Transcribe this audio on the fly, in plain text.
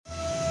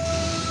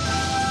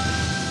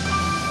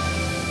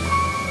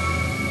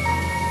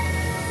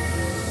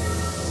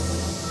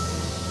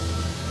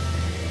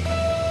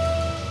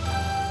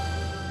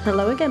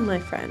Hello again, my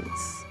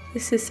friends.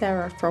 This is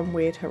Sarah from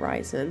Weird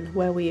Horizon,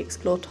 where we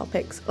explore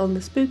topics on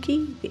the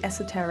spooky, the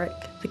esoteric,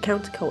 the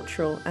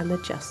countercultural, and the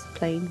just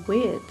plain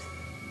weird.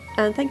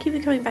 And thank you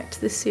for coming back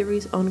to this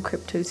series on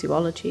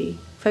cryptozoology,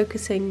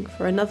 focusing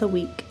for another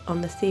week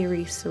on the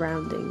theories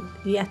surrounding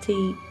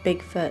Yeti,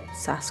 Bigfoot,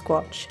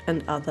 Sasquatch,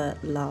 and other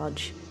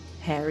large,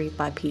 hairy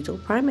bipedal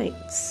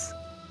primates.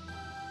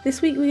 This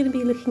week we're going to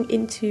be looking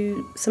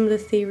into some of the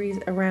theories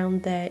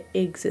around their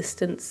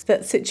existence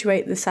that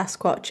situate the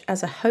Sasquatch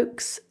as a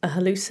hoax, a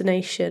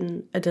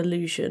hallucination, a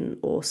delusion,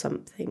 or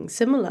something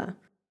similar.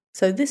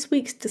 So this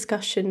week's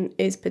discussion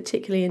is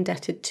particularly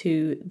indebted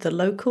to The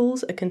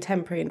Locals, a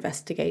contemporary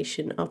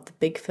investigation of the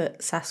Bigfoot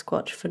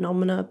Sasquatch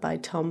phenomena by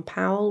Tom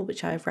Powell,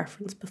 which I have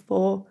referenced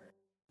before,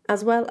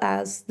 as well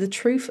as The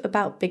Truth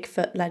About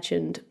Bigfoot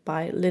Legend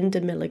by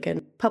Linda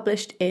Milligan,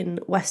 published in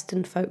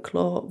Western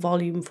Folklore,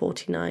 Volume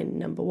 49,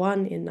 Number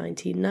 1 in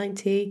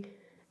 1990,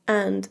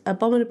 and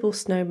Abominable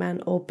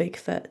Snowman or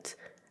Bigfoot,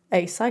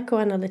 a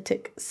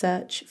psychoanalytic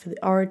search for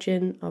the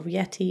origin of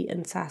Yeti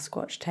and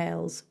Sasquatch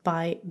tales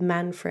by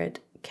Manfred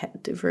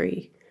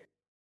Ketdevry.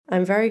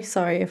 I'm very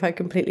sorry if I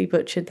completely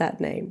butchered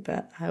that name,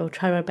 but I will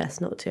try my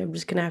best not to. I'm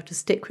just going to have to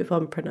stick with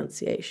one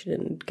pronunciation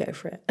and go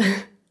for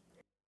it.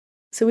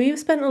 So we have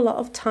spent a lot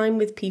of time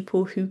with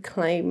people who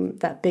claim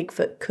that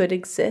Bigfoot could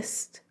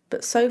exist,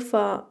 but so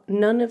far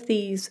none of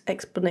these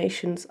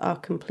explanations are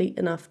complete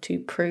enough to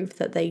prove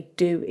that they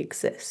do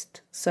exist.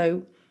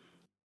 So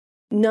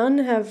none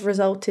have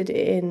resulted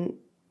in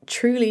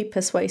truly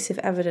persuasive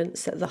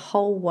evidence that the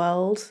whole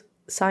world,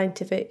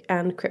 scientific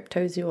and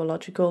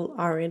cryptozoological,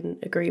 are in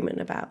agreement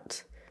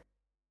about.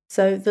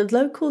 So The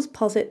Locals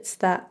posits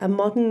that a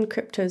modern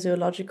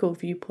cryptozoological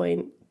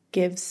viewpoint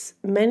gives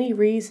many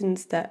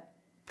reasons that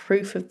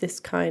proof of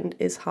this kind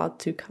is hard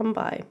to come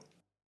by.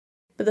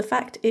 But the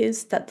fact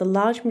is that the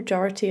large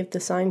majority of the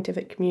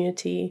scientific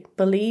community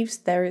believes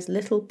there is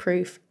little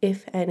proof,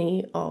 if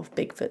any, of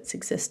Bigfoot's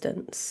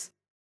existence.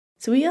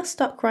 So we are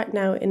stuck right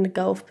now in the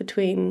gulf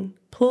between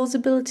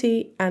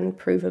plausibility and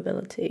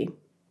provability.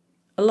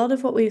 A lot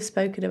of what we've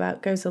spoken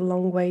about goes a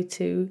long way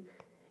to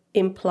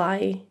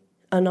imply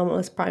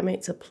anomalous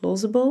primates are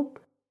plausible,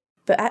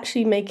 but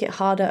actually make it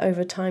harder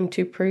over time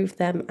to prove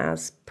them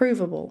as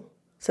provable.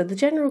 So the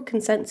general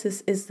consensus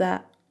is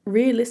that,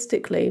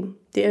 realistically,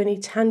 the only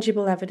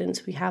tangible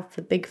evidence we have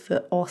for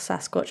Bigfoot or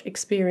Sasquatch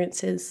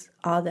experiences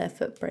are their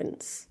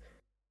footprints.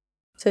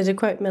 So to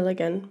quote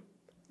Milligan,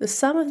 "The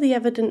sum of the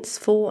evidence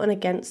for and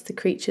against the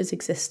creature's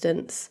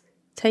existence,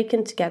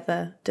 taken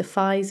together,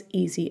 defies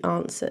easy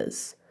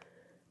answers.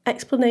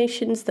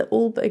 Explanations that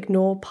all but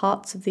ignore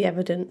parts of the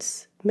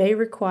evidence may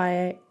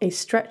require a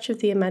stretch of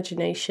the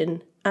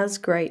imagination as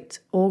great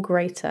or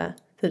greater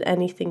than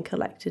anything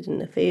collected in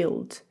the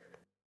field.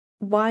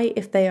 Why,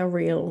 if they are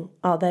real,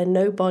 are there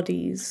no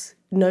bodies,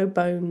 no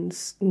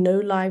bones, no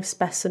live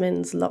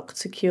specimens locked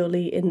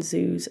securely in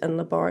zoos and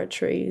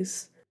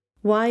laboratories?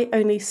 Why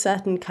only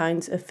certain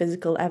kinds of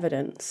physical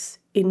evidence,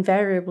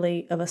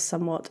 invariably of a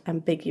somewhat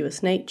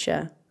ambiguous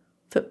nature?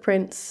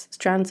 Footprints,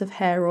 strands of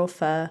hair or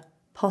fur,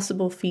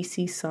 possible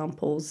feces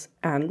samples,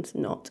 and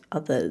not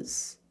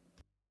others."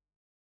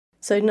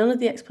 So none of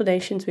the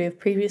explanations we have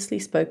previously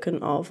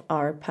spoken of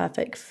are a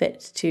perfect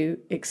fit to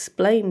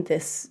explain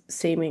this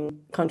seeming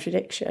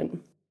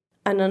contradiction.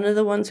 And none of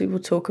the ones we will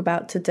talk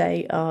about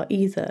today are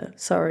either.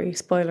 Sorry,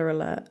 spoiler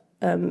alert.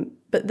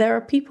 But there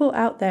are people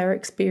out there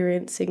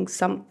experiencing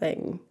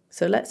something.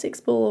 So let's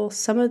explore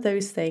some of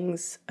those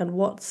things and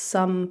what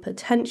some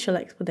potential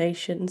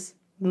explanations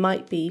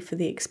might be for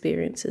the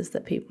experiences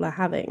that people are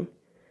having.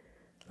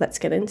 Let's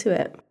get into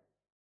it.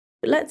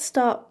 Let's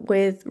start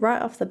with,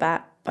 right off the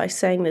bat, by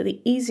saying that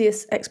the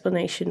easiest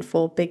explanation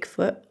for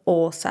Bigfoot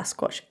or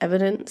Sasquatch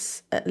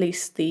evidence, at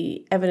least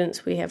the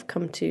evidence we have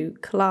come to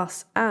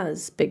class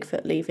as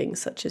Bigfoot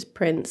leavings, such as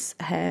prints,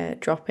 hair,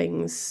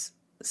 droppings,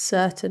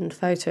 certain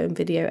photo and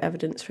video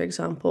evidence, for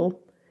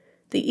example,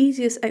 the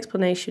easiest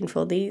explanation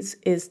for these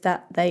is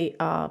that they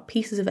are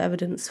pieces of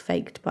evidence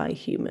faked by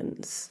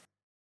humans.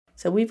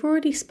 So we've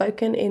already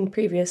spoken in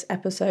previous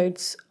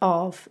episodes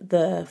of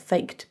the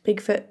faked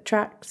Bigfoot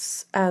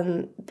tracks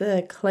and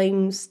the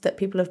claims that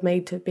people have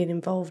made to have been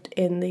involved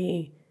in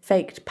the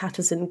faked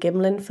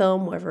Patterson-Gimlin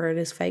film, whether it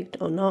is faked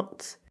or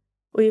not.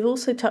 We've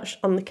also touched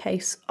on the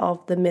case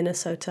of the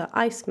Minnesota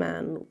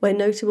Iceman, where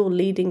notable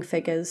leading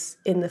figures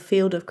in the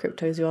field of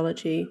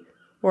cryptozoology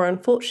were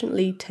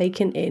unfortunately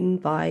taken in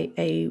by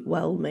a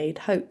well-made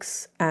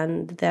hoax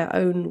and their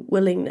own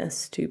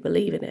willingness to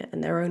believe in it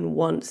and their own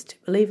wants to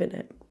believe in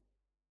it.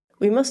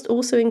 We must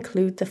also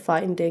include the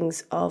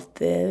findings of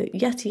the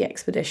Yeti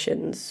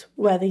expeditions,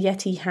 where the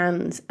Yeti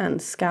hands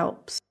and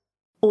scalps,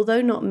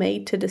 although not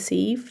made to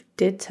deceive,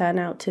 did turn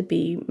out to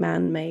be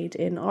man-made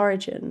in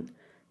origin,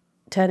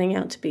 turning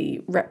out to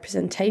be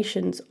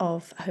representations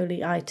of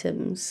holy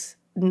items,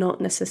 not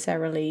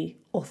necessarily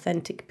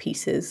authentic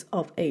pieces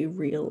of a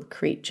real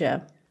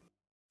creature.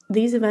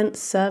 These events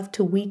served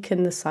to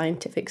weaken the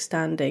scientific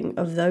standing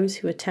of those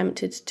who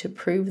attempted to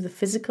prove the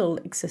physical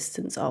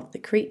existence of the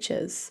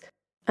creatures,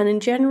 and in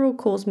general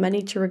caused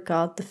many to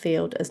regard the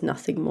field as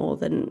nothing more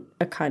than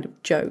a kind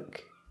of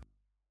joke.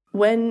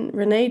 When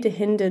Rene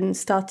Dahinden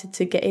started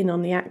to get in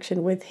on the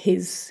action with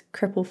his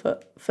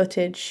Cripplefoot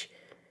footage,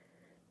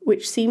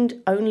 which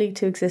seemed only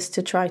to exist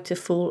to try to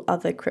fool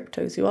other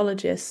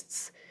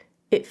cryptozoologists,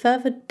 it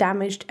further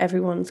damaged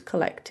everyone's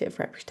collective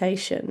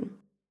reputation.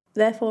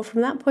 Therefore,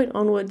 from that point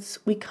onwards,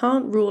 we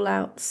can't rule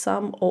out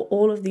some or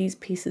all of these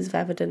pieces of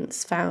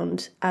evidence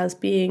found as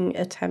being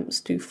attempts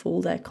to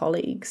fool their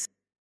colleagues.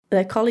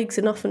 Their colleagues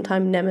and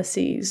oftentimes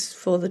nemeses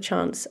for the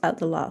chance at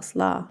the last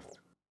laugh.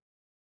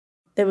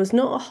 There was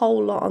not a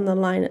whole lot on the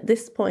line at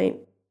this point,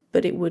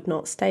 but it would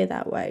not stay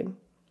that way.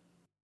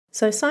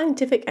 So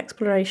scientific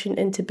exploration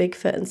into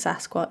Bigfoot and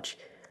Sasquatch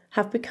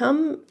have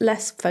become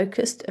less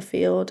focused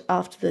afield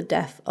after the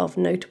death of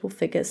notable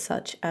figures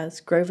such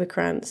as Grover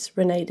Krantz,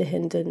 Rene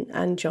Dahinden,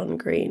 and John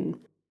Green.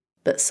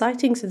 But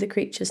sightings of the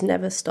creatures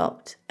never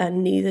stopped,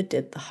 and neither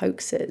did the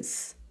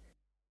hoaxes.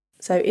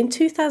 So in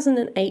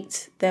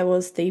 2008, there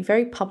was the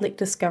very public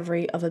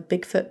discovery of a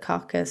Bigfoot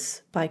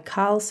carcass by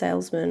Carl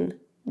Salesman,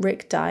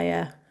 Rick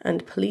Dyer,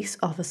 and police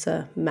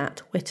officer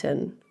Matt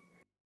Whitten.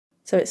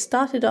 So it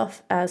started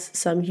off as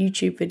some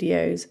YouTube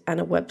videos and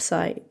a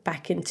website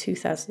back in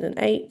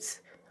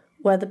 2008,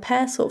 where the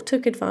pair sort of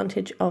took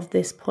advantage of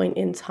this point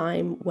in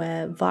time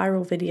where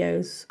viral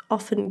videos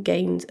often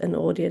gained an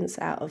audience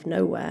out of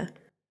nowhere.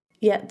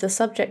 Yet the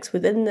subjects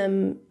within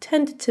them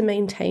tended to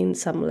maintain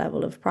some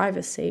level of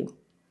privacy.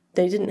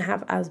 They didn't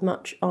have as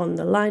much on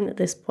the line at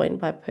this point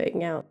by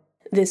putting out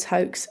this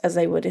hoax as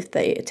they would if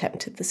they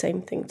attempted the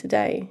same thing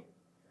today.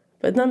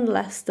 But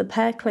nonetheless, the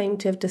pair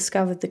claimed to have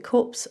discovered the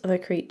corpse of a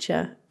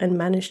creature and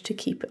managed to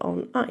keep it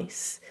on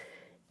ice,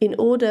 in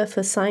order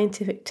for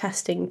scientific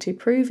testing to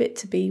prove it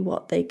to be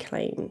what they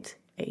claimed,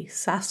 a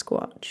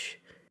Sasquatch.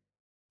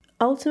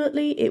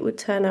 Ultimately, it would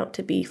turn out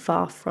to be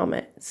far from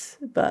it,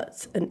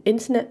 but an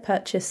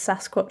internet-purchased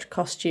Sasquatch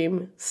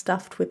costume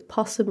stuffed with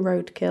possum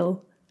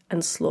roadkill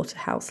and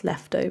slaughterhouse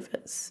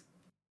leftovers.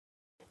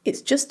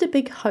 It's just a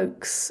big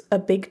hoax, a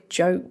big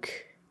joke.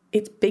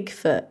 It's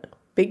Bigfoot.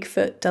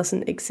 Bigfoot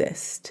doesn't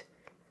exist,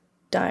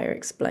 Dyer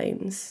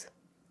explains.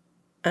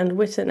 And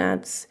Whitten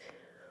adds,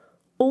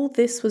 all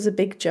this was a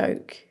big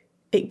joke.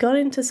 It got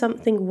into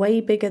something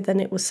way bigger than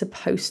it was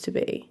supposed to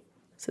be.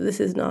 So this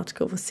is an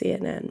article for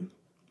CNN.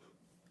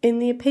 In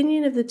the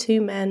opinion of the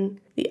two men,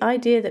 the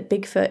idea that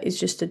Bigfoot is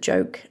just a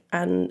joke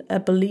and a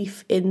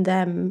belief in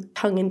them,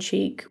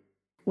 tongue-in-cheek,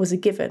 was a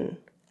given,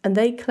 and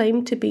they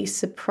claimed to be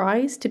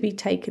surprised to be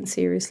taken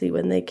seriously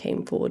when they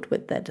came forward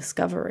with their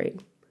discovery.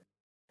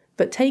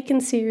 But taken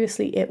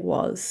seriously it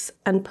was,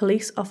 and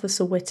police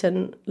officer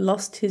Whitten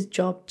lost his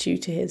job due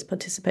to his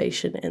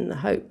participation in the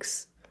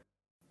hoax.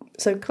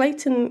 So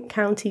Clayton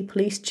County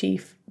Police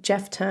Chief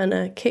Jeff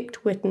Turner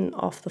kicked Whitten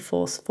off the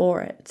force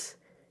for it,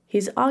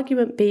 his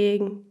argument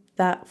being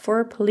that for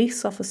a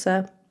police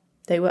officer,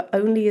 they were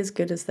only as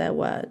good as their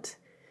word.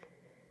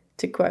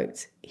 To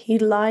quote, he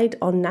lied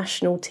on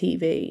national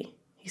TV,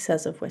 he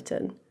says of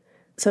Whitten.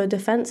 So a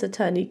defense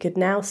attorney could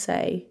now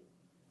say,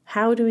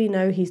 how do we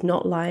know he's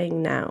not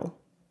lying now?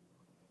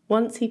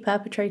 Once he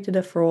perpetrated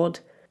a fraud,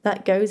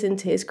 that goes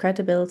into his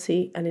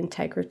credibility and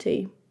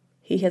integrity.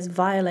 He has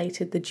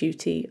violated the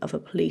duty of a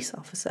police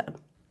officer.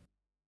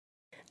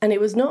 And it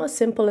was not as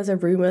simple as a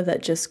rumour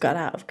that just got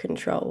out of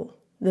control.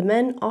 The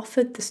men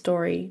offered the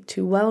story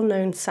to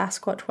well-known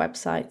Sasquatch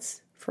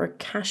websites for a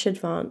cash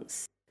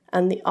advance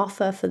and the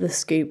offer for the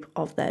scoop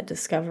of their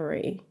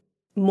discovery.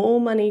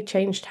 More money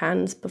changed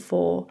hands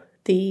before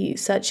the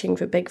Searching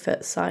for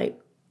Bigfoot site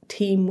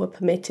team were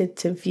permitted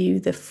to view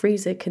the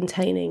freezer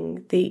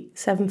containing the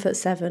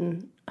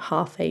 7'7",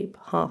 half-ape,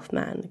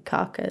 half-man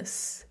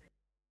carcass.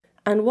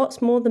 And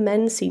what's more, the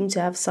men seem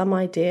to have some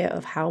idea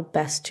of how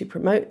best to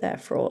promote their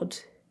fraud,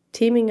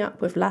 teaming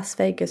up with Las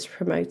Vegas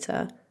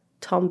promoter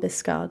Tom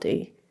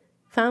Biscardi,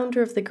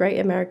 founder of the Great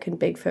American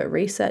Bigfoot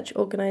Research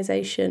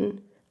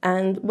Organization,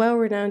 and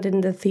well-renowned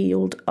in the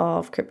field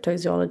of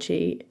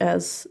cryptozoology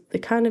as the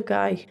kind of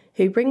guy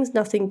who brings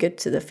nothing good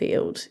to the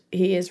field.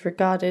 He is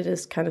regarded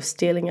as kind of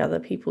stealing other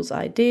people's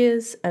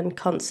ideas and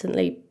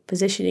constantly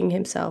positioning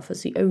himself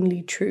as the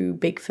only true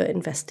Bigfoot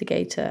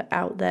investigator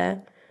out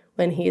there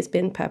when he has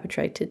been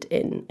perpetrated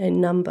in a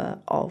number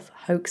of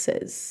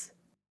hoaxes.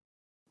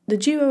 The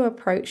duo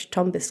approached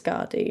Tom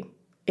Biscardi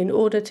in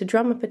order to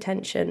drum up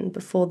attention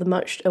before the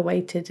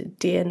much-awaited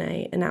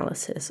DNA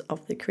analysis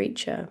of the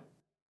creature.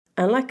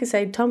 And like I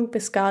say, Tom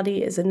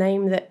Biscardi is a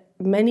name that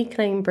many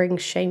claim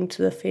brings shame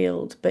to the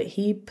field, but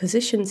he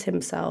positions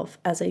himself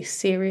as a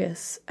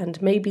serious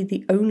and maybe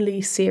the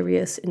only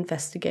serious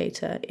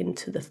investigator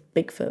into the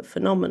Bigfoot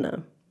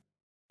phenomena.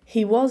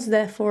 He was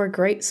therefore a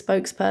great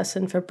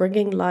spokesperson for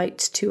bringing light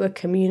to a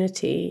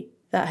community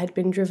that had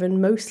been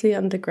driven mostly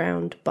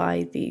underground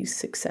by these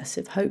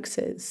successive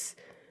hoaxes.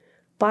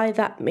 By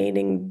that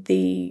meaning,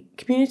 the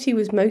community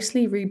was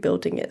mostly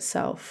rebuilding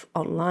itself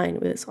online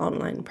with its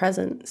online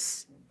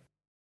presence.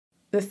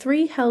 The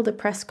three held a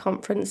press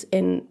conference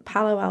in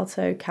Palo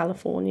Alto,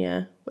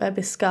 California, where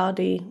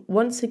Biscardi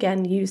once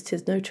again used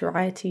his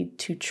notoriety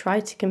to try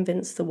to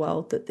convince the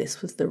world that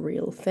this was the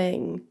real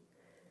thing.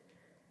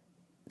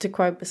 To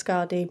quote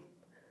Biscardi,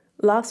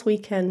 "Last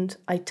weekend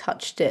I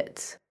touched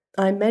it.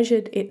 I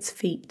measured its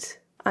feet.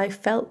 I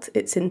felt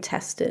its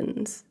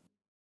intestines."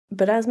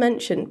 But as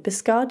mentioned,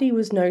 Biscardi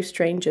was no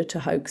stranger to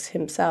hoax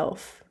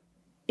himself.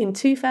 In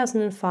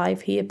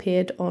 2005, he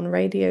appeared on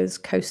radio's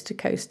Coast to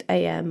Coast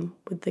AM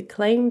with the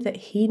claim that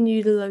he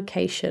knew the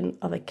location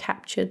of a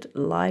captured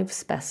live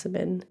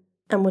specimen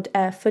and would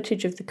air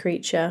footage of the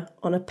creature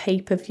on a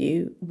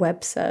pay-per-view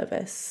web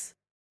service.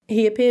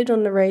 He appeared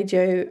on the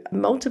radio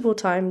multiple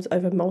times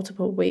over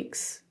multiple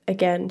weeks,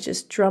 again,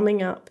 just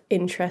drumming up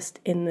interest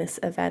in this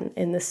event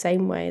in the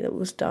same way that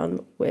was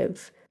done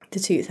with the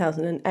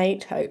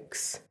 2008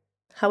 hoax.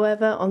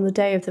 However, on the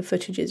day of the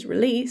footage's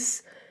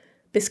release,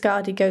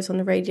 Biscardi goes on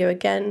the radio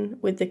again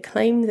with the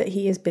claim that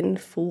he has been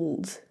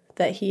fooled,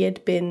 that he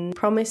had been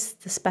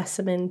promised the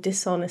specimen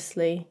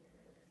dishonestly,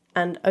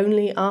 and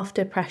only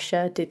after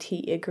pressure did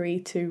he agree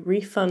to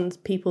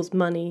refund people's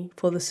money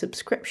for the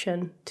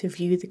subscription to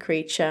view the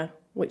creature,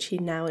 which he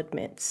now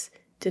admits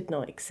did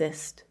not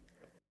exist.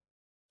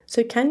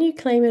 So can you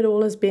claim it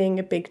all as being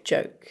a big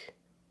joke?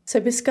 So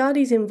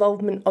Biscardi's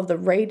involvement of the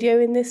radio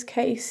in this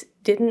case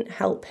didn't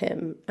help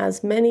him,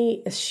 as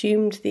many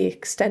assumed the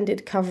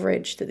extended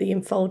coverage that the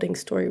unfolding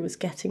story was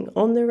getting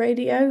on the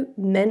radio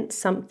meant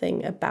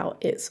something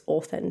about its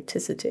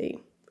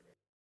authenticity.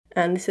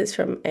 And this is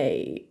from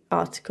an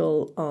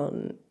article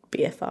on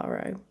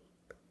BFRO.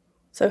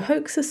 So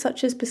hoaxers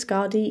such as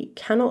Biscardi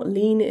cannot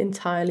lean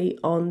entirely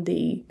on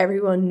the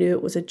 "everyone knew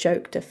it was a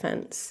joke"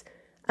 defense,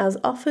 as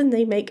often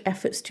they make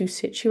efforts to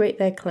situate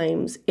their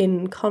claims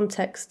in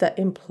contexts that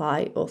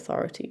imply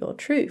authority or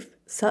truth,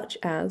 such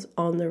as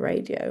on the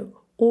radio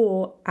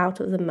or out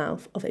of the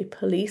mouth of a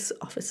police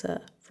officer,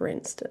 for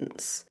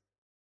instance.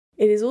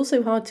 It is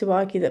also hard to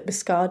argue that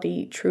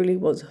Biscardi truly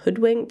was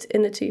hoodwinked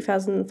in the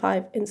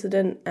 2005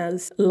 incident,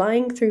 as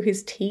lying through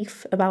his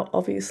teeth about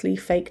obviously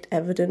faked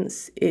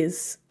evidence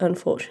is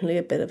unfortunately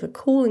a bit of a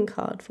calling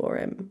card for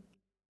him.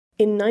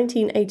 In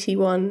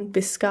 1981,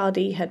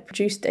 Biscardi had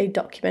produced a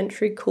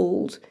documentary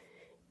called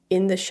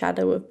In the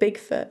Shadow of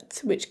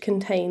Bigfoot, which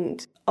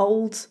contained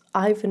old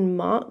Ivan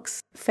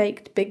Marks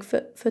faked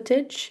Bigfoot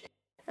footage.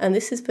 And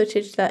this is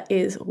footage that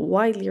is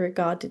widely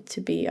regarded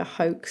to be a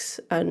hoax,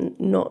 and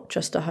not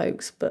just a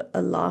hoax, but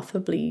a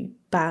laughably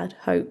bad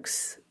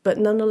hoax. But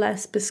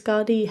nonetheless,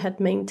 Biscardi had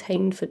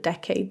maintained for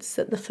decades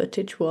that the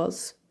footage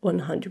was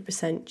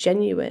 100%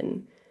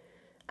 genuine,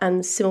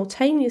 and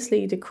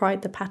simultaneously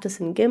decried the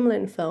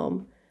Patterson-Gimlin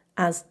film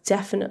as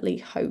definitely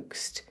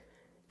hoaxed,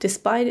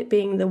 despite it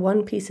being the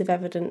one piece of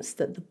evidence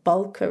that the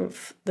bulk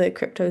of the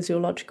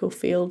cryptozoological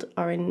field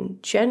are in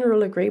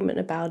general agreement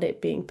about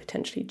it being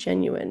potentially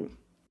genuine.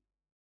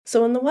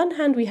 So on the one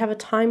hand, we have a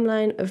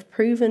timeline of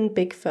proven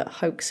Bigfoot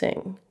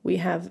hoaxing. We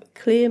have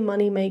clear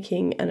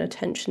money-making and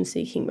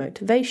attention-seeking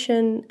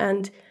motivation,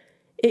 and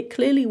it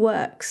clearly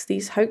works.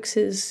 These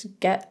hoaxes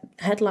get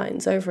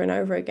headlines over and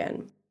over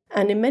again.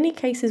 And in many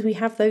cases, we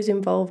have those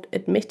involved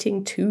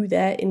admitting to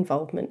their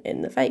involvement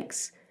in the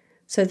fakes.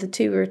 So the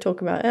two we were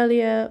talking about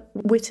earlier,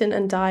 Witten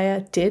and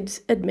Dyer, did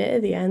admit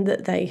at the end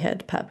that they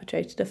had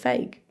perpetrated a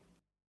fake.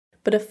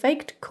 But a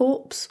faked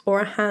corpse or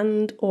a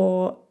hand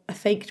or a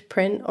faked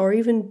print, or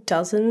even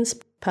dozens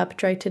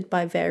perpetrated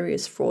by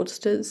various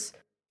fraudsters,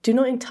 do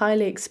not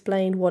entirely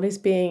explain what is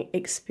being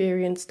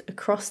experienced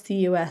across the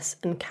US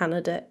and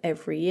Canada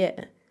every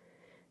year.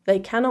 They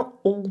cannot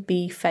all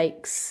be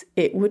fakes.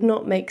 It would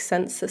not make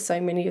sense that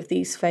so many of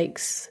these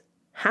fakes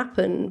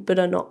happen but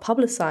are not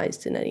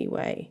publicized in any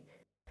way.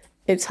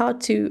 It's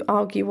hard to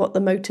argue what the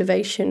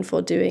motivation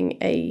for doing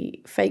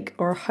a fake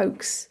or a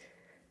hoax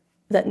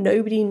that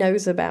nobody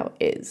knows about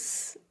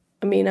is.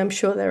 I mean, I'm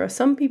sure there are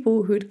some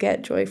people who'd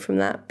get joy from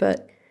that,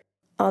 but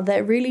are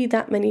there really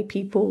that many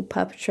people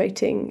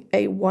perpetrating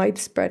a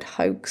widespread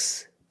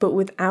hoax but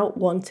without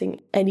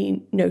wanting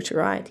any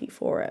notoriety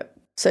for it?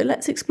 So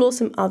let's explore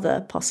some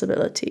other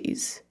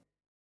possibilities.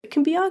 It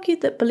can be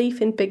argued that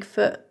belief in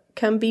Bigfoot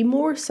can be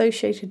more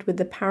associated with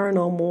the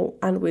paranormal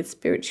and with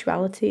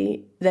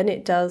spirituality than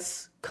it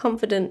does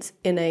confidence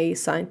in a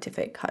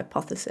scientific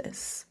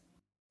hypothesis.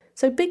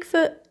 So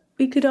Bigfoot,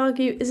 we could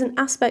argue, is an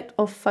aspect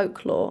of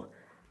folklore,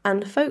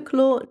 and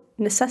folklore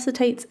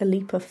necessitates a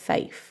leap of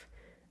faith,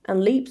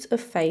 and leaps of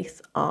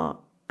faith are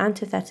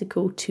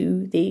antithetical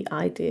to the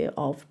idea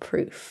of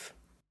proof.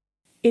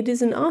 It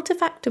is an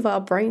artifact of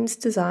our brain's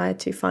desire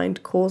to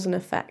find cause and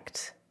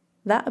effect.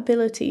 That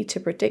ability to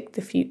predict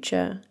the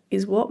future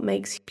is what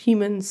makes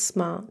humans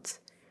smart,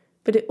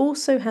 but it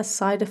also has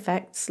side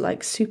effects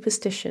like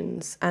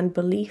superstitions and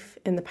belief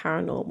in the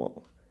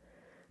paranormal.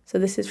 So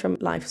this is from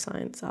Life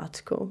Science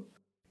article.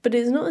 But it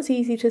is not as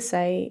easy to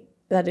say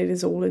that it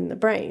is all in the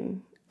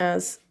brain,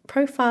 as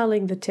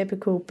profiling the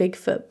typical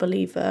Bigfoot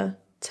believer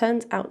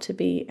turns out to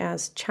be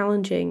as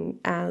challenging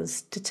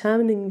as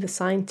determining the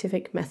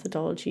scientific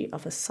methodology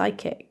of a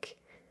psychic.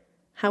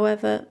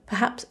 However,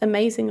 perhaps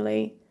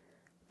amazingly,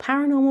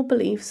 paranormal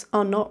beliefs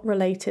are not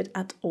related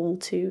at all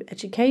to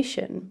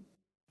education.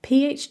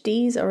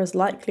 PhDs are as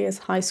likely as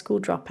high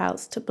school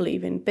dropouts to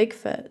believe in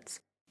Bigfoot.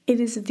 It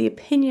is the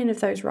opinion of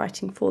those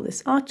writing for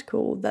this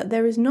article that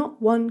there is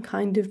not one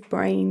kind of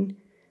brain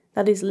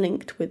that is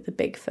linked with the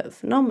Bigfoot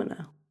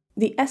phenomena.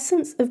 The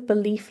essence of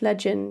belief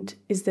legend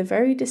is the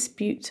very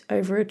dispute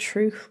over a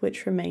truth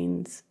which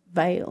remains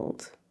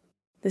veiled.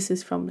 This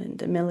is from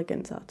Linda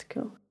Milligan's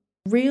article.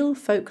 Real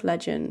folk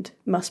legend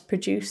must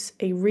produce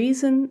a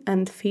reason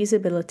and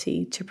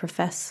feasibility to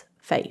profess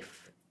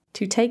faith,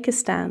 to take a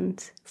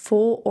stand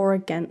for or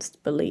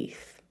against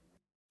belief.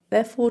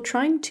 Therefore,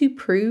 trying to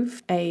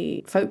prove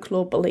a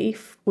folklore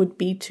belief would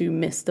be to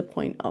miss the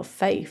point of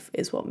faith,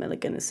 is what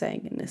Milligan is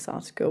saying in this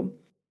article.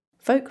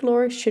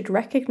 Folklorists should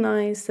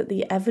recognise that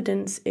the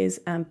evidence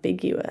is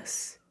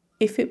ambiguous.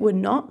 If it were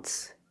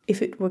not,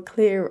 if it were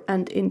clear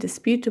and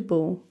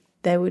indisputable,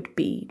 there would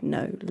be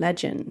no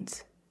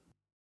legend.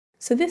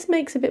 So this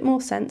makes a bit more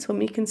sense when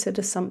we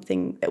consider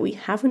something that we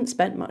haven't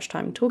spent much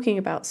time talking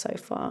about so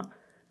far,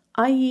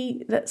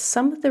 i.e. that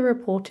some of the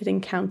reported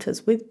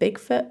encounters with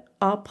Bigfoot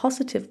are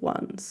positive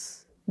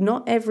ones.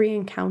 Not every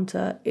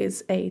encounter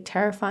is a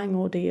terrifying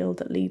ordeal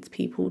that leads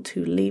people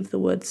to leave the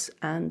woods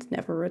and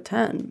never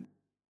return.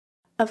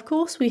 Of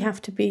course, we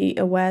have to be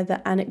aware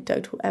that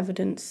anecdotal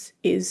evidence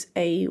is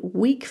a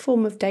weak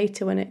form of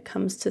data when it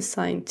comes to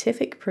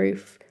scientific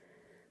proof,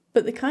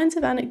 but the kinds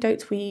of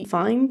anecdotes we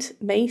find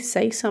may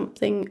say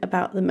something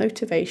about the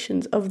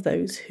motivations of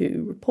those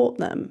who report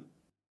them.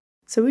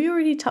 So we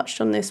already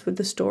touched on this with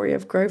the story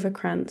of Grover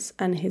Krantz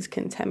and his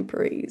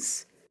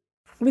contemporaries,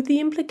 with the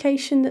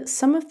implication that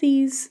some of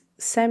these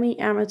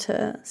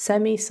semi-amateur,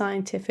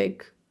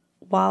 semi-scientific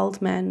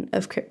wild men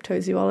of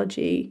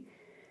cryptozoology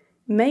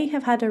may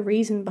have had a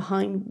reason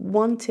behind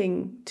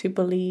wanting to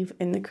believe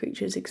in the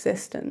creature's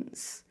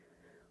existence,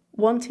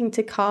 wanting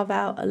to carve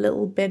out a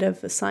little bit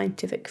of a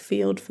scientific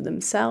field for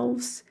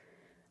themselves,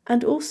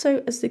 and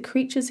also as the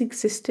creatures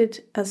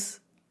existed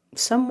as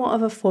somewhat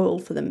of a foil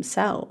for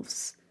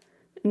themselves,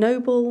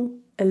 noble,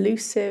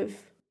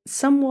 elusive,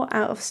 somewhat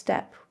out of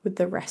step with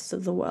the rest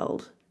of the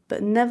world,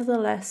 but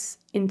nevertheless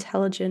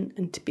intelligent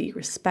and to be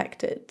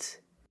respected.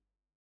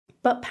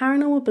 But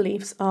paranormal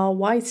beliefs are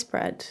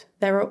widespread.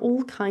 There are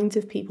all kinds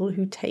of people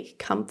who take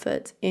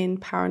comfort in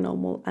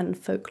paranormal and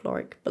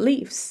folkloric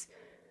beliefs,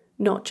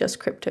 not just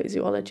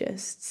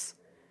cryptozoologists.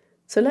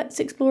 So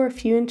let's explore a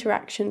few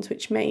interactions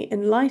which may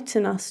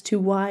enlighten us to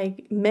why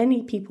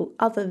many people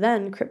other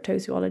than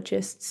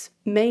cryptozoologists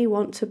may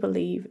want to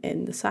believe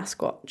in the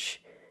Sasquatch,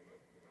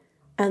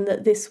 and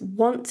that this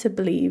want to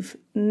believe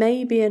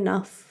may be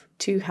enough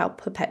to help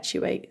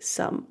perpetuate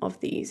some of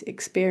these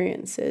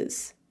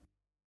experiences.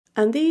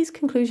 And these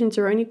conclusions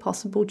are only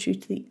possible due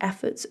to the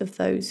efforts of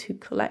those who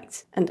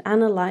collect and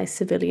analyse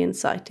civilian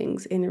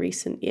sightings in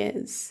recent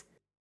years.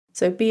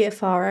 So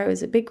BFRO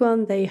is a big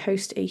one. They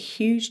host a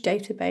huge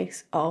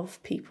database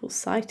of people's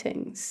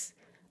sightings.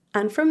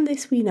 And from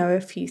this we know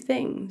a few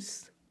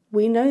things.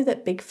 We know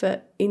that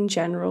Bigfoot in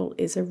general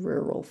is a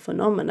rural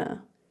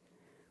phenomena.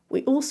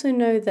 We also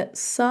know that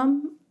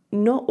some,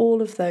 not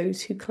all of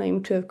those who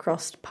claim to have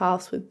crossed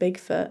paths with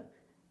Bigfoot,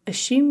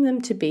 assume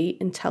them to be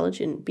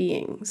intelligent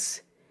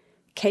beings,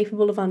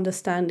 capable of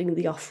understanding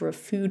the offer of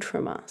food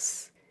from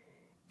us,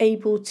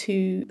 able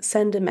to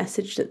send a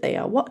message that they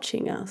are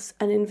watching us,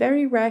 and in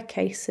very rare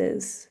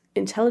cases,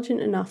 intelligent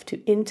enough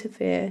to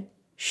interfere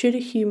should a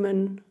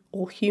human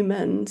or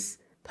humans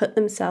put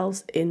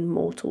themselves in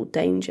mortal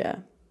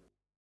danger.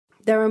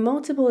 There are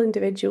multiple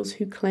individuals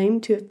who claim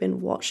to have been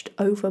watched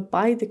over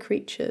by the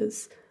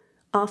creatures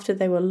after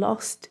they were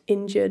lost,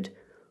 injured,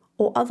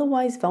 or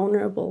otherwise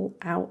vulnerable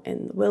out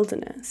in the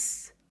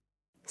wilderness.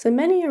 So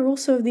many are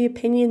also of the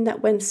opinion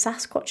that when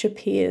Sasquatch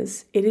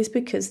appears, it is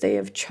because they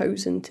have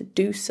chosen to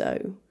do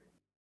so.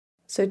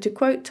 So to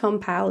quote Tom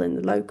Powell in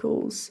The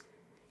Locals,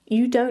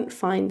 "You don't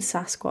find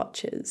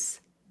Sasquatches,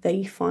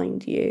 they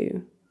find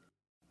you."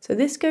 So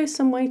this goes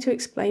some way to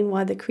explain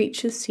why the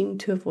creatures seem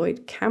to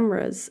avoid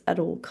cameras at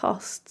all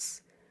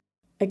costs.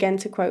 Again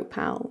to quote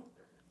Powell,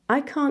 "I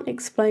can't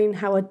explain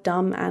how a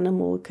dumb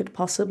animal could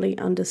possibly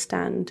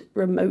understand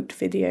remote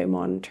video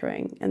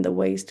monitoring and the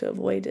ways to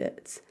avoid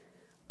it.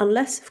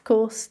 Unless, of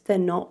course, they're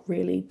not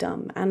really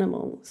dumb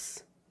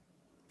animals."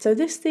 So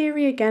this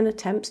theory again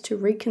attempts to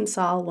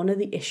reconcile one of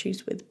the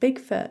issues with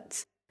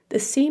Bigfoot, the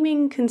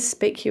seeming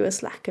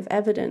conspicuous lack of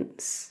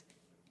evidence.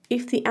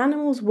 If the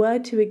animals were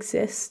to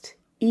exist,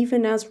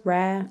 even as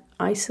rare,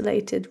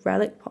 isolated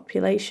relic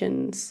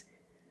populations,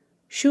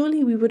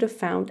 surely we would have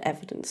found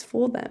evidence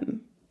for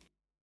them.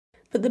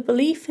 But the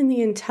belief in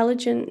the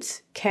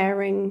intelligent,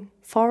 caring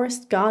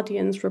forest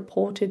guardians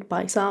reported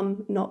by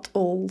some, not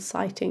all,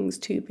 sightings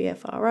to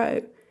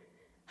BFRO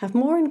have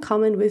more in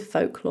common with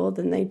folklore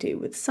than they do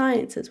with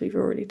science, as we've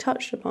already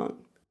touched upon.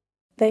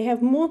 They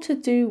have more to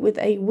do with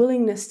a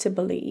willingness to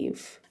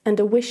believe and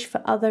a wish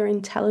for other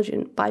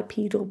intelligent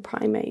bipedal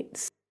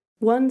primates,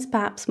 ones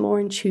perhaps more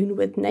in tune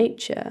with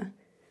nature,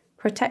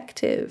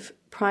 protective,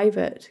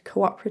 private,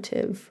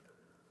 cooperative,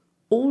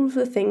 all of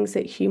the things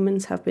that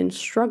humans have been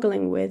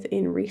struggling with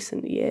in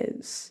recent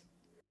years.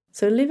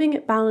 So living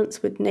at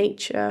balance with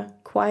nature,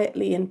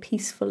 quietly and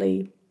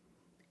peacefully,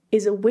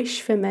 is a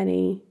wish for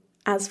many.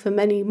 As for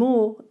many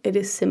more, it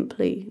is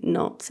simply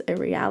not a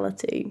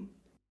reality.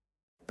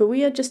 But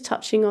we are just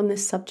touching on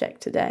this subject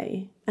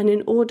today, and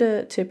in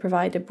order to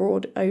provide a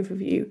broad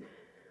overview,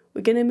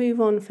 we're going to move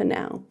on for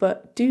now,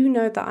 but do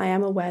know that I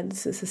am aware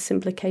this is a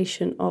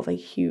simplification of a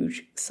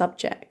huge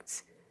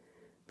subject.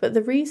 But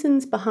the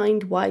reasons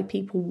behind why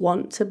people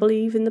want to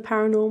believe in the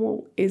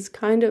paranormal is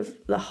kind of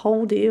the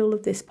whole deal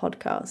of this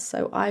podcast,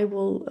 so I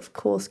will, of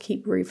course,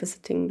 keep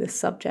revisiting this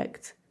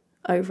subject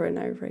over and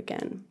over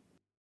again.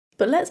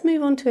 But let's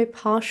move on to a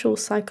partial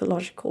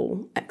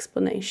psychological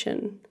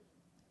explanation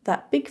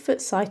that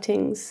Bigfoot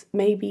sightings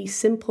may be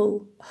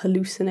simple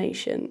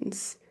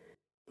hallucinations.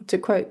 To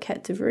quote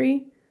Ket de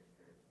Vries,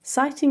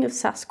 sighting of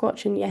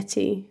Sasquatch and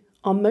Yeti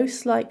are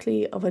most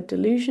likely of a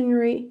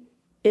delusionary,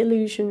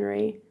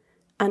 illusionary,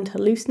 and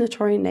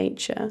hallucinatory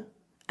nature,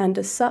 and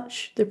as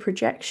such, the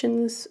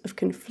projections of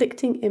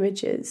conflicting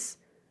images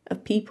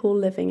of people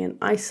living in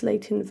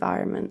isolated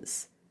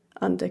environments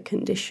under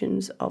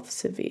conditions of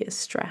severe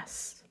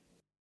stress.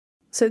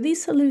 So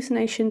these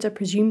hallucinations are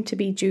presumed to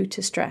be due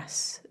to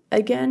stress,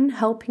 again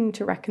helping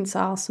to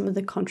reconcile some of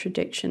the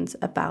contradictions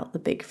about the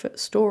Bigfoot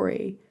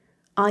story,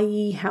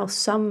 i.e. how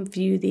some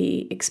view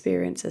the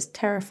experience as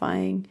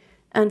terrifying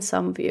and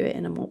some view it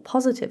in a more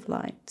positive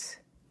light.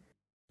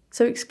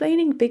 So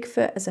explaining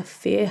Bigfoot as a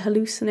fear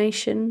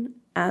hallucination,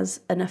 as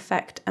an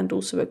effect and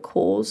also a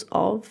cause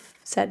of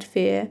said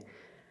fear,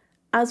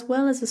 as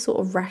well as a sort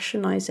of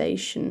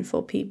rationalization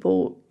for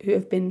people who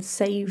have been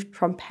saved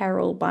from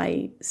peril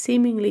by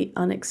seemingly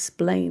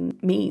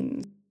unexplained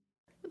means.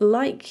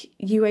 Like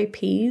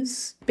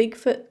UAPs,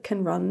 Bigfoot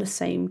can run the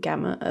same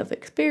gamut of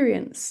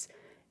experience,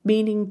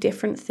 meaning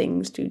different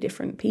things to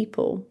different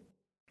people,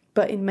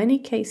 but in many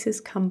cases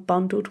come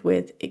bundled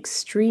with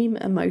extreme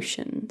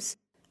emotions,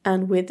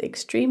 and with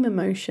extreme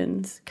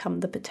emotions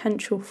come the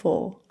potential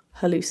for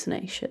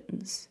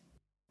hallucinations.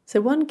 So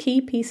one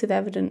key piece of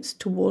evidence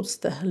towards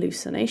the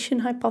hallucination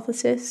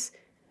hypothesis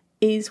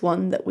is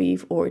one that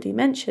we've already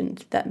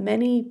mentioned, that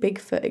many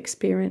Bigfoot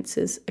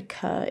experiences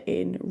occur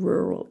in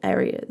rural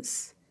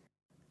areas.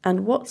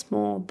 And what's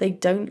more, they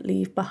don't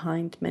leave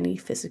behind many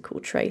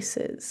physical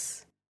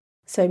traces.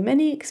 So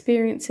many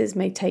experiences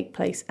may take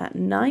place at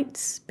night.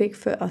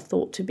 Bigfoot are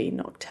thought to be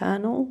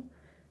nocturnal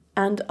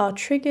and are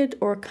triggered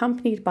or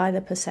accompanied by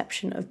the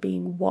perception of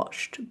being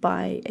watched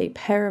by a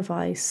pair of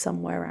eyes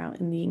somewhere out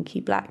in the inky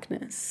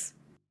blackness.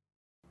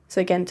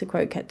 So again, to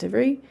quote Ket de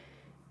Vries,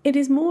 it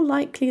is more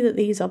likely that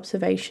these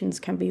observations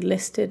can be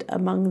listed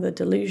among the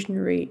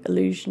delusionary,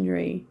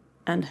 illusionary,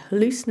 and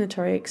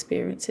hallucinatory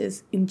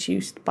experiences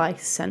induced by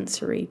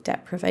sensory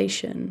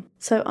deprivation.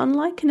 So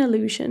unlike an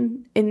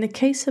illusion, in the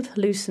case of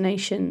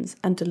hallucinations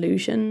and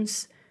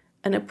delusions,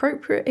 an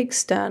appropriate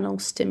external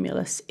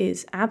stimulus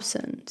is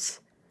absent.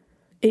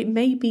 It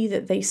may be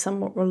that they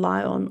somewhat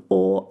rely on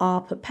or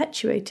are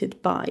perpetuated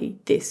by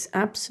this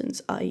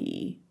absence,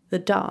 i.e. the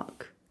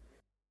dark.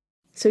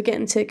 So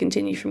again, to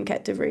continue from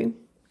Ket de Vries,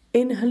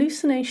 in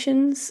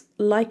hallucinations,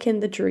 like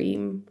in the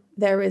dream,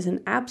 there is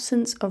an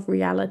absence of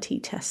reality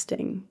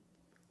testing.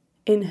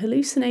 In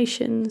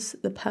hallucinations,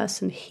 the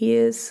person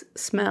hears,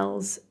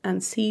 smells,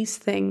 and sees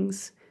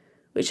things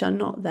which are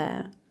not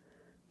there,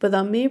 but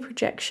are mere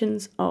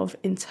projections of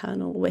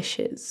internal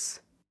wishes.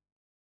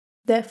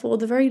 Therefore,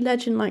 the very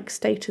legend-like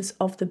status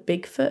of the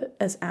Bigfoot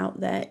as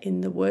out there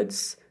in the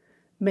woods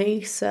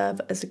may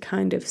serve as a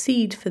kind of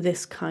seed for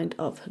this kind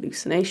of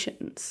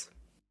hallucinations.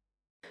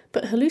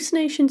 But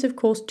hallucinations, of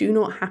course, do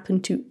not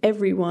happen to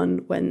everyone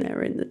when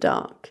they're in the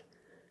dark.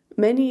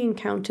 Many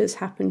encounters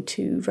happen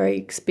to very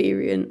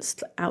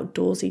experienced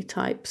outdoorsy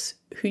types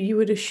who you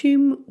would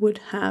assume would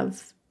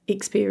have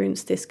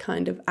experienced this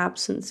kind of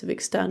absence of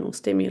external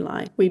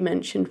stimuli we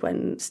mentioned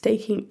when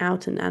staking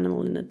out an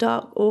animal in the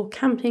dark or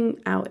camping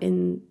out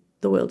in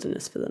the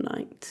wilderness for the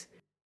night.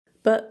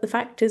 But the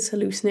fact is,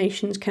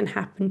 hallucinations can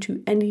happen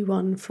to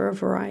anyone for a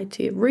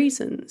variety of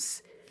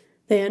reasons.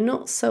 They are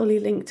not solely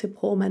linked to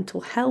poor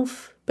mental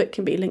health, but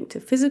can be linked to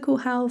physical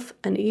health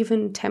and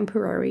even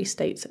temporary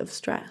states of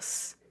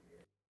stress.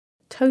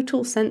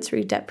 Total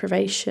sensory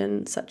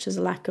deprivation, such as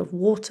a lack of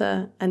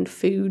water and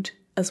food,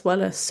 as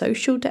well as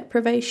social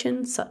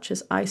deprivation, such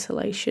as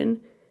isolation,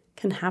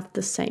 can have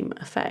the same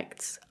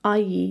effects,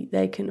 i.e.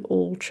 they can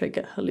all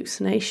trigger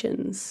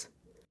hallucinations.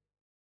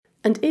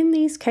 And in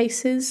these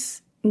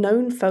cases,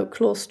 known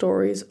folklore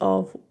stories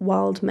of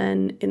wild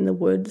men in the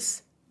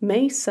woods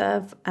may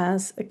serve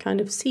as a kind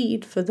of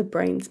seed for the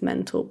brain's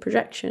mental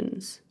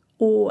projections,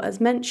 or as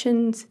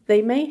mentioned,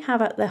 they may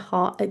have at their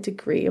heart a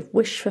degree of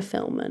wish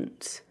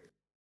fulfillment.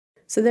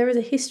 So there is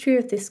a history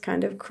of this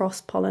kind of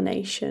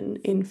cross-pollination,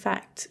 in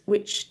fact,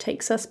 which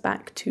takes us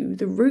back to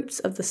the roots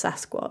of the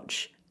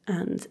Sasquatch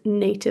and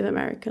Native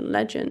American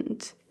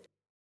legend.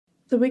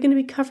 So we're going to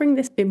be covering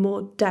this in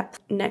more depth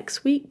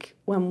next week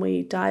when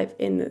we dive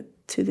into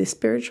the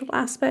spiritual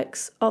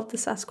aspects of the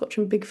Sasquatch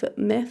and Bigfoot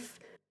myth.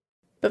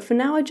 But for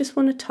now, I just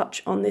want to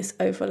touch on this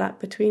overlap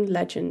between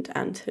legend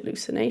and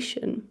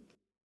hallucination.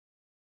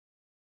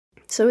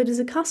 So it is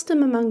a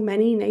custom among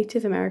many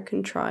Native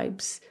American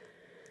tribes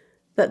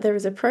that there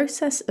is a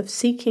process of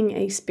seeking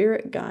a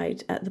spirit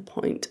guide at the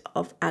point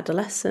of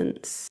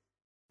adolescence.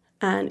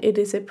 And it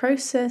is a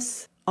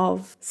process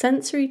of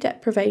sensory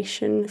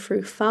deprivation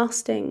through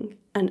fasting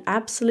and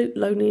absolute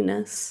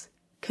loneliness,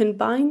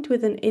 combined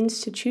with an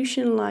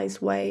institutionalized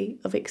way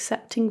of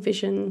accepting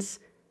visions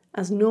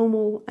as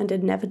normal and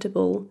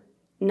inevitable,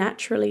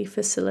 naturally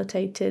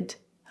facilitated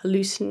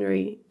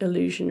hallucinatory,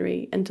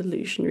 illusionary, and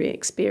delusionary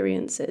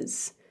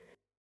experiences.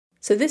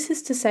 So this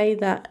is to say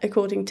that,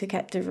 according to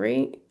Ket de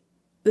Vries,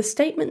 the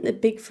statement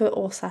that Bigfoot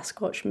or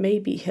Sasquatch may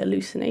be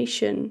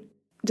hallucination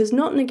does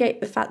not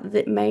negate the fact that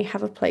it may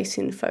have a place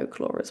in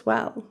folklore as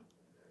well.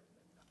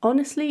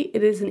 Honestly,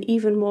 it is an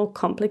even more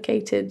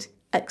complicated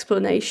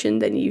explanation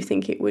than you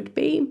think it would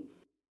be.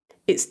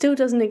 It still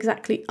doesn't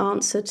exactly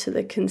answer to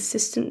the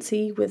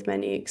consistency with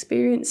many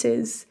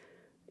experiences,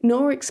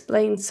 nor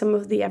explain some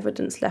of the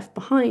evidence left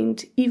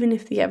behind, even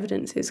if the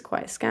evidence is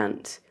quite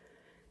scant.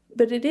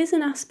 But it is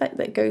an aspect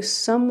that goes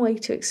some way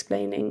to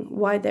explaining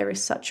why there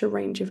is such a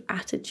range of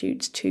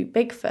attitudes to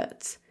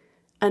Bigfoot,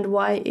 and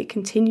why it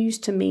continues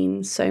to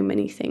mean so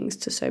many things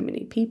to so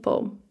many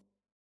people.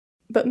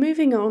 But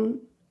moving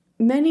on,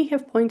 many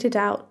have pointed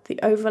out the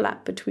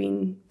overlap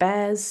between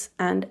bears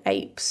and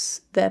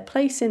apes, their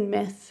place in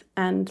myth,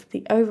 and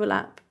the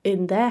overlap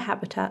in their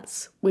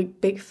habitats with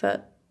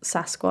Bigfoot,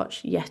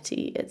 Sasquatch,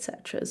 Yeti,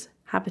 etc.'s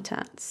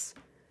habitats.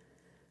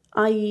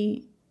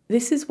 I.e.,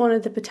 this is one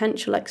of the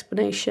potential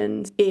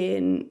explanations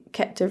in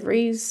Ket de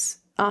Vries'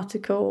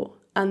 article,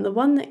 and the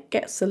one that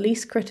gets the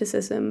least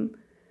criticism,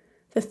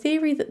 the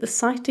theory that the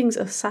sightings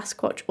of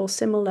Sasquatch or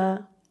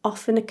similar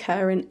often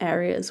occur in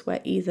areas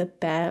where either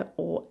bear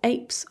or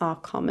apes are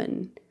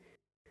common.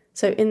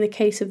 So in the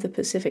case of the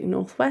Pacific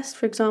Northwest,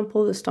 for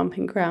example, the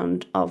stomping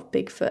ground of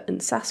Bigfoot and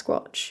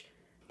Sasquatch,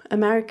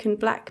 American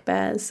black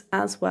bears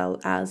as well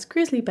as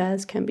grizzly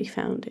bears can be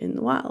found in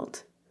the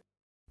wild.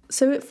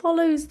 So it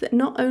follows that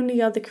not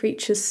only are the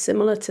creatures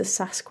similar to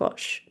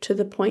Sasquatch to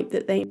the point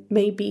that they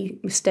may be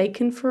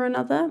mistaken for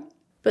another,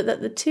 but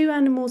that the two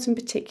animals in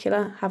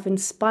particular have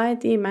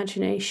inspired the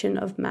imagination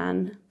of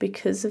man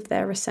because of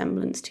their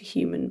resemblance to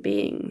human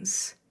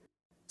beings.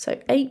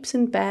 So apes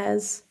and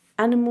bears,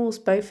 animals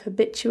both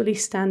habitually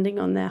standing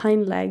on their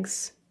hind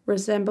legs,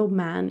 resemble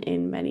man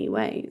in many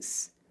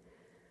ways.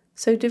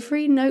 So de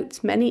Vries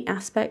notes many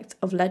aspects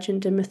of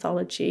legend and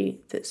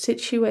mythology that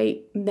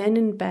situate men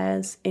and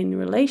bears in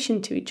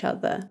relation to each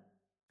other,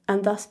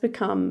 and thus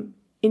become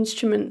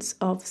instruments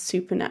of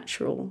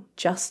supernatural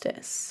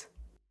justice.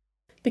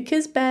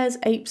 Because bears,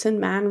 apes, and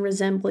man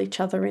resemble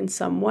each other in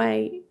some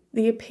way,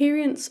 the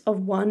appearance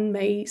of one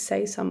may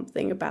say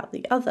something about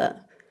the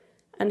other,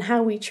 and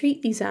how we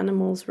treat these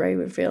animals may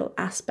reveal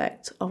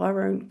aspects of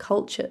our own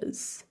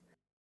cultures.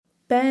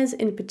 Bears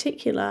in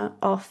particular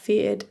are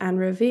feared and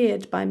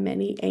revered by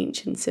many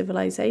ancient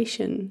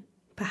civilizations,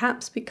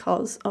 perhaps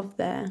because of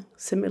their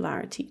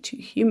similarity to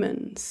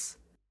humans.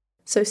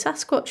 So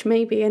Sasquatch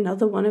may be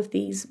another one of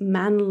these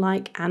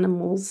man-like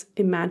animals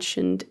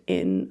imagined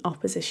in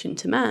opposition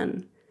to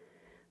man.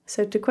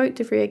 So to quote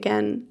de Vries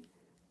again,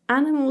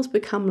 animals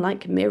become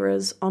like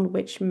mirrors on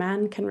which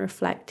man can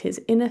reflect his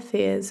inner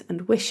fears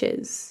and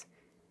wishes.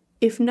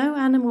 If no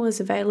animal is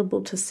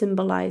available to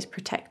symbolize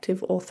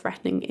protective or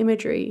threatening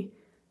imagery,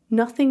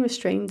 nothing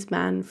restrains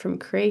man from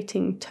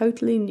creating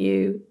totally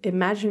new,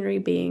 imaginary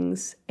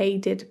beings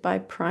aided by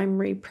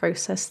primary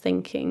process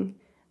thinking,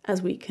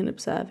 as we can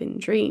observe in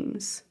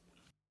dreams.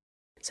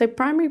 So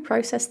primary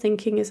process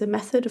thinking is a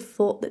method of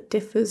thought that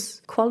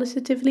differs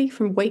qualitatively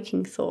from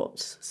waking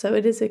thoughts. So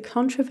it is a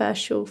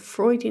controversial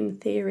Freudian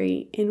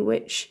theory in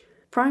which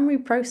primary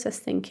process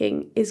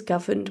thinking is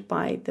governed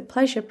by the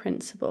pleasure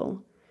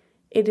principle.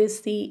 It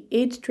is the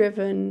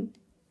id-driven,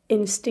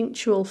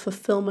 instinctual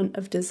fulfillment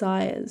of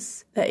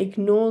desires that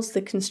ignores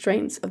the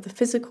constraints of the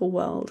physical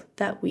world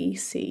that we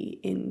see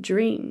in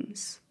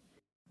dreams.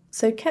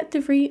 So Ket de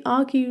Vries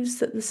argues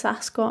that the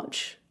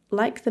Sasquatch,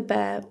 like the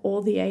bear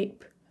or the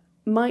ape,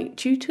 might,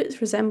 due to its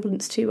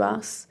resemblance to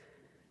us,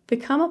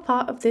 become a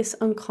part of this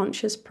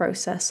unconscious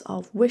process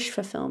of wish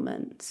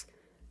fulfillment,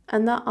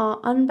 and that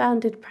our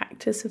unbounded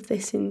practice of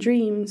this in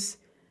dreams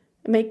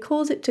may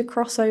cause it to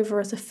cross over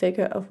as a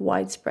figure of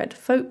widespread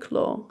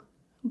folklore,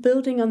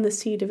 building on the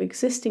seed of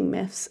existing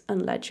myths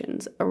and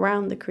legends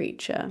around the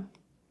creature.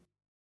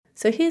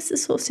 So here's the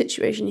sort of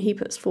situation he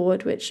puts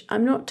forward, which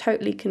I'm not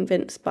totally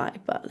convinced by,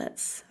 but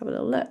let's have a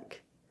little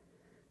look.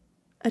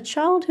 A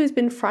child who has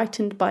been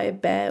frightened by a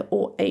bear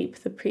or ape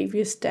the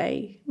previous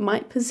day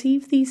might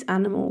perceive these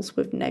animals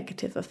with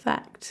negative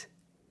effect.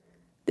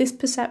 This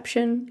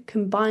perception,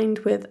 combined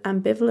with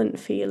ambivalent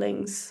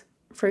feelings,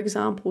 for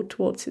example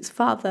towards his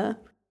father,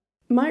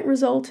 might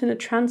result in a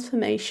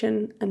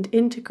transformation and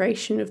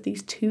integration of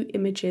these two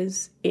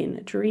images in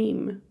a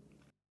dream.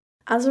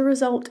 As a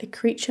result, a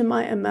creature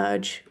might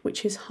emerge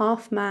which is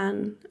half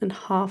man and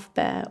half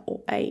bear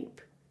or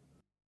ape.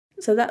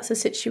 So that's a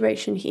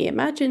situation he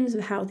imagines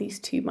of how these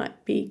two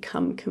might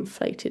become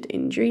conflated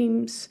in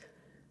dreams.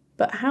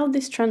 But how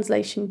this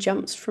translation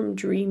jumps from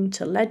dream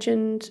to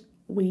legend,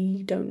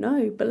 we don't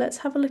know. But let's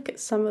have a look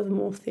at some of the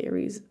more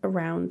theories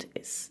around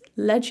its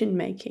legend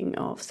making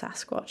of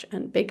Sasquatch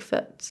and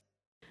Bigfoot,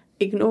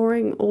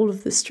 ignoring all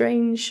of the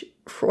strange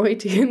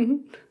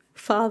Freudian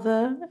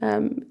father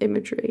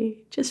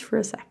imagery just for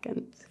a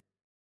second.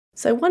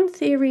 So one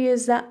theory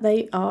is that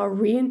they are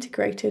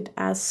reintegrated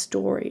as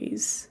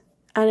stories,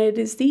 and it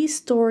is these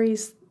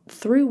stories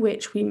through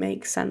which we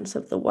make sense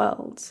of the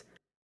world.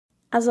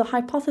 As a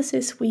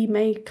hypothesis, we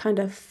may kind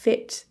of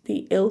fit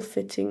the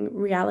ill-fitting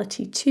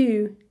reality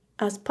too,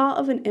 as part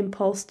of an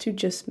impulse to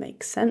just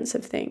make sense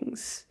of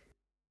things.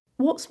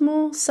 What's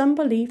more, some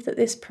believe that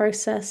this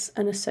process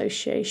and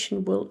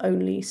association will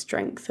only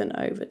strengthen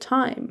over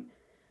time,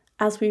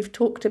 as we've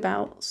talked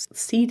about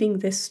seeding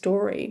this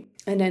story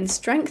and then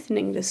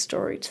strengthening this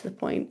story to the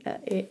point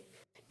that it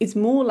is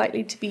more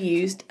likely to be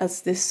used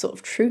as this sort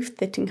of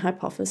truth-fitting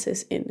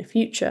hypothesis in the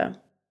future.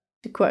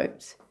 To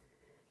quote,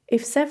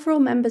 "If several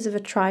members of a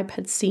tribe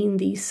had seen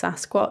these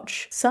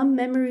Sasquatch, some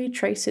memory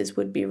traces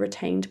would be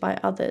retained by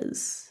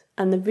others,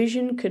 and the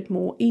vision could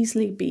more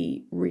easily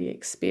be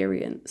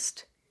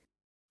re-experienced.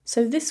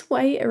 So this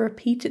way, a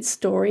repeated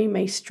story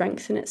may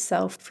strengthen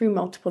itself through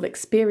multiple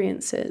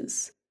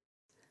experiences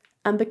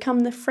and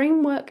become the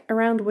framework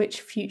around which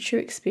future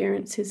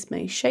experiences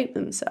may shape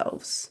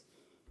themselves."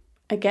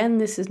 Again,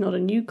 this is not a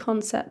new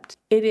concept.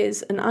 It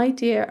is an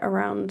idea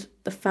around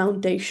the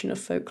foundation of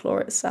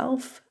folklore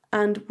itself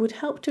and would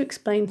help to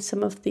explain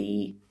some of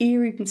the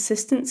eerie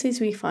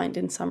consistencies we find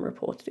in some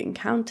reported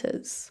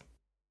encounters.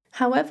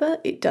 However,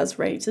 it does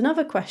raise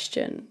another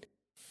question.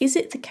 Is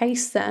it the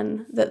case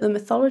then that the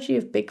mythology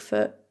of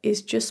Bigfoot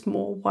is just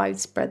more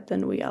widespread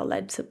than we are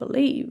led to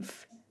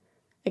believe?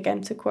 Again,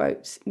 to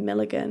quote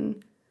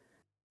Milligan,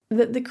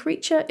 that the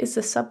creature is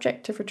the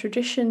subject of a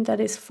tradition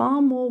that is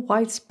far more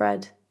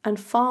widespread and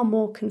far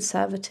more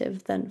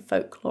conservative than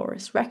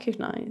folklorists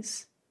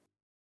recognise.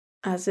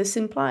 As this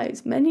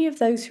implies, many of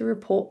those who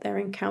report their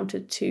encounter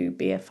to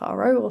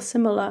BFRO or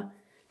similar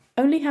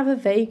only have a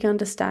vague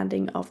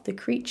understanding of the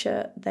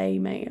creature they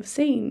may have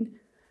seen.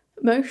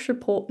 Most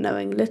report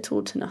knowing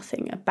little to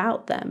nothing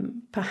about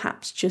them,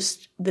 perhaps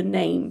just the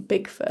name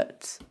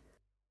Bigfoot.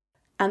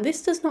 And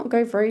this does not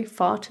go very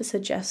far to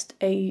suggest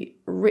a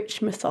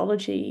rich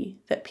mythology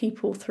that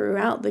people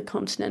throughout the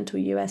continental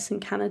US and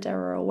Canada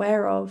are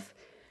aware of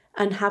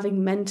and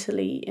having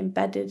mentally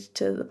embedded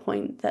to the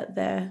point that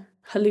their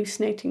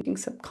hallucinating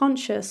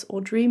subconscious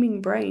or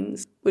dreaming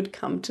brains would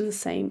come to the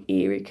same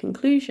eerie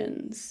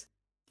conclusions.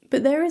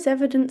 But there is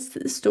evidence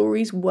that the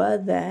stories were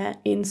there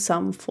in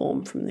some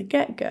form from the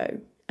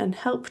get-go and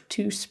helped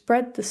to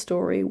spread the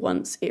story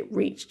once it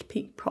reached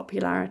peak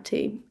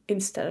popularity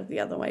instead of the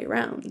other way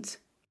around.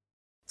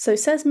 So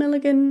says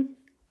Milligan,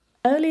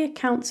 early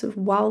accounts of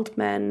wild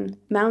men,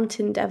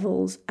 mountain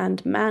devils,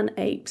 and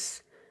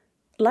man-apes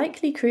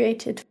likely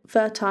created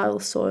fertile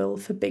soil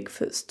for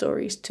Bigfoot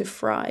stories to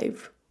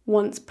thrive,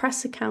 once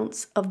press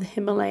accounts of the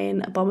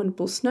Himalayan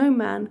abominable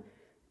snowman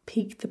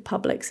piqued the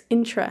public's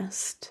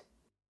interest.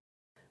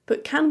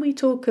 But can we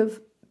talk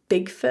of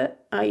Bigfoot,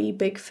 i.e.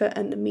 Bigfoot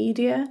and the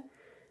media,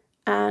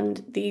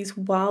 and these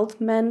wild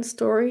men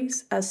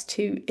stories as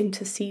two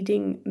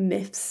interceding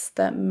myths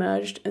that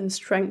merged and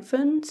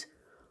strengthened?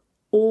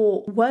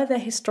 Or were there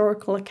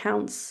historical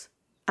accounts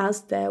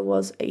as there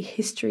was a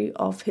history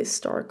of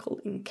historical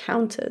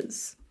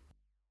encounters?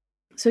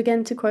 So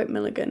again, to quote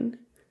Milligan,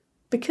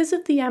 because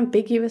of the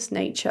ambiguous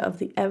nature of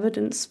the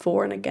evidence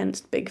for and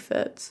against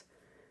Bigfoot,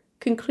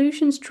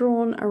 conclusions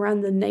drawn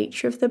around the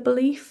nature of the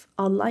belief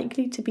are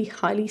likely to be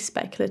highly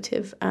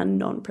speculative and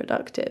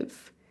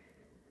non-productive.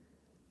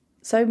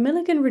 So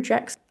Milligan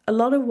rejects a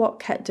lot of what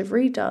Ket de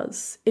Vries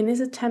does in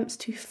his attempts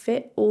to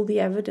fit all the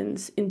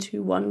evidence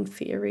into one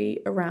theory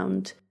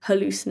around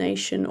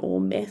hallucination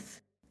or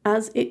myth,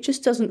 as it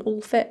just doesn't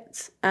all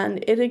fit,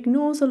 and it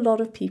ignores a lot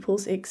of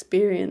people's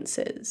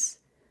experiences,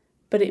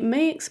 but it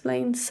may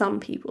explain some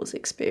people's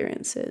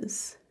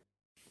experiences.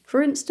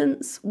 For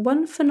instance,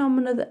 one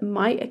phenomena that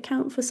might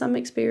account for some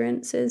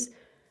experiences,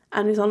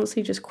 and is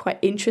honestly just quite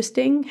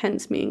interesting,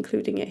 hence me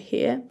including it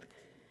here,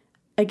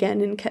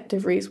 again in Ket de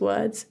Vries'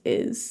 words,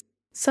 is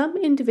some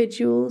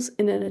individuals,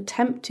 in an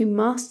attempt to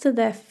master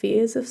their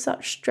fears of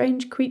such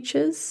strange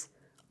creatures,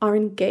 are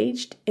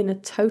engaged in a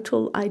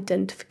total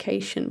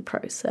identification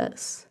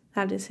process.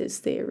 That is his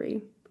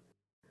theory.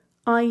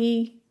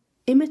 I.e.,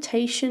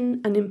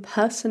 imitation and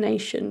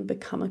impersonation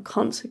become a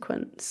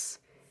consequence.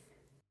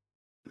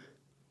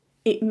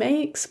 It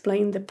may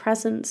explain the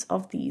presence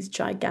of these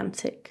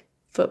gigantic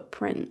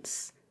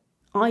footprints,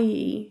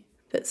 i.e.,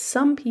 that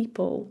some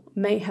people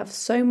may have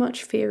so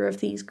much fear of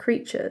these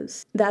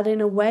creatures that in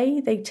a way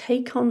they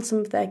take on some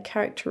of their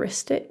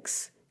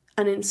characteristics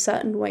and in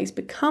certain ways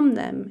become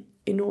them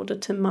in order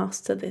to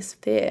master this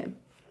fear.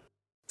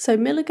 So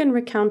Milligan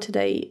recounted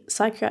a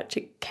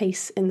psychiatric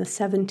case in the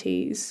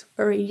 70s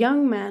where a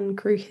young man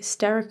grew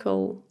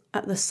hysterical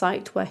at the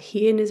sight where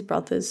he and his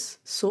brothers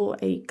saw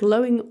a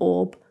glowing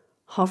orb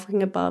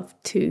hovering above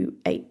two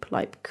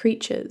ape-like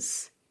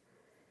creatures.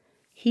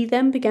 He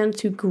then began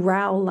to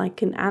growl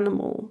like an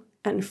animal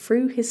and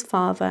threw his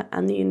father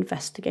and the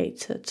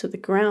investigator to the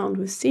ground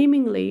with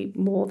seemingly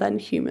more than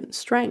human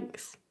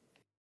strength.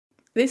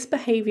 This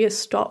behaviour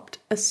stopped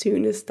as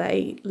soon as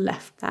they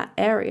left that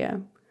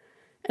area,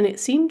 and it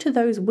seemed to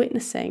those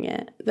witnessing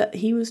it that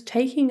he was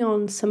taking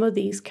on some of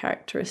these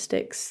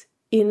characteristics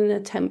in an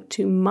attempt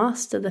to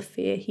master the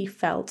fear he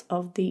felt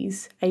of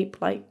these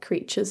ape-like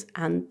creatures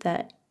and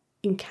their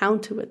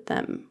encounter with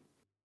them.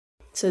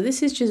 So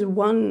this is just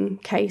one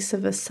case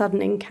of a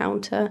sudden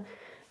encounter,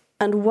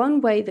 and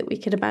one way that we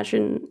could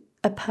imagine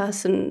a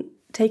person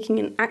taking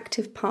an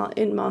active part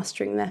in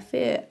mastering their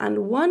fear,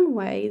 and one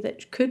way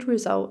that could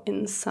result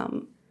in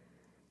some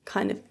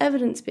kind of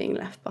evidence being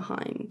left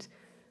behind.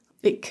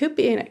 It could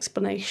be an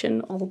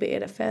explanation,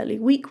 albeit a fairly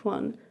weak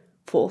one,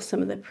 for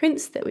some of the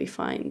prints that we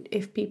find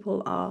if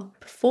people are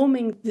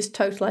performing this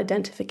total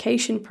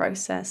identification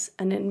process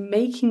and then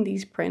making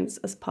these prints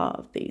as part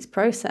of these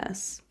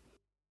process.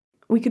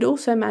 We could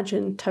also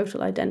imagine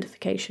total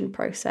identification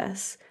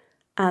process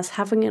as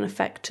having an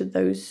effect to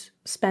those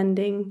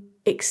spending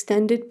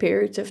extended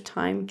periods of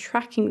time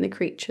tracking the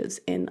creatures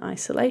in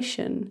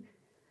isolation,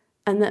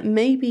 and that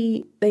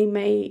maybe they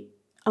may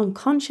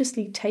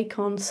unconsciously take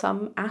on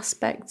some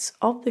aspects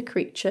of the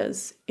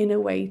creatures in a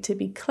way to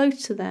be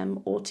close to them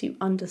or to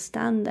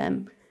understand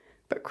them,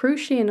 but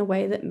crucially in a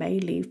way that may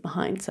leave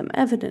behind some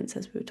evidence,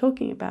 as we were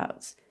talking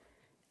about,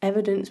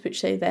 evidence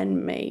which they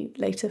then may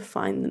later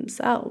find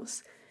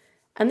themselves.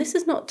 And this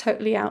is not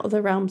totally out of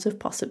the realms of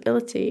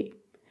possibility.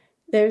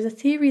 There is a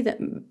theory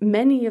that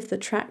many of the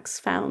tracks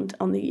found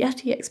on the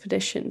Yeti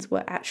expeditions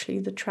were actually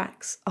the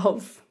tracks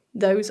of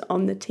those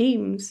on the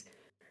teams,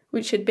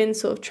 which had been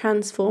sort of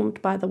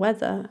transformed by the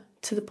weather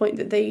to the point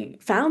that they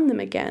found them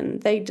again,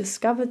 they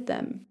discovered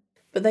them,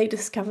 but they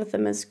discovered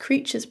them as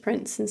creatures'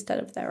 prints instead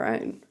of their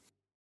own.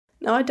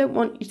 Now, I don't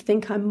want you to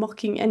think I'm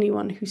mocking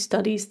anyone who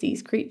studies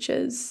these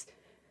creatures.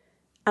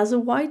 As a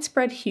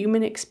widespread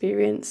human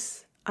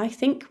experience, I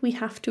think we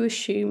have to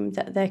assume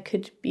that there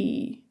could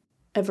be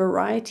a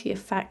variety of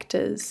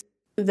factors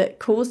that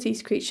cause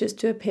these creatures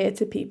to appear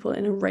to people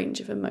in a range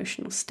of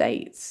emotional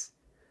states.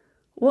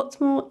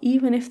 What's more,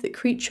 even if the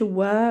creature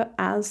were,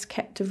 as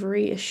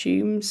Keptevary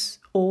assumes,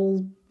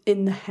 all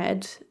in the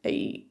head,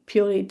 a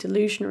purely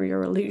delusionary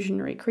or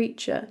illusionary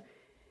creature,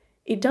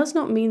 it does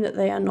not mean that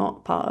they are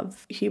not part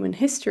of human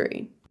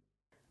history.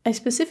 A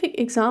specific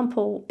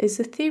example is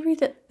the theory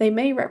that they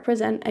may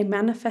represent a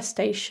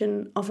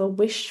manifestation of a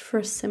wish for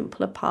a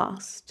simpler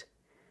past.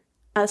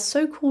 As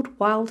so-called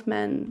wild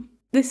men,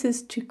 this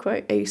is to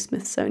quote a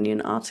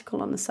Smithsonian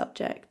article on the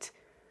subject,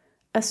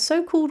 as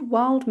so-called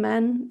wild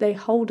men, they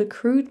hold a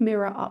crude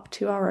mirror up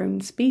to our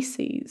own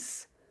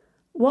species.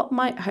 What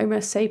might Homo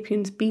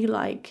sapiens be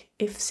like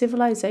if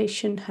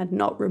civilization had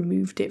not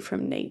removed it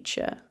from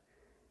nature?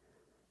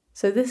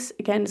 So this,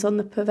 again, is on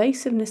the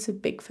pervasiveness of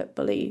Bigfoot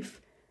belief,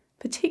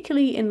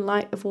 particularly in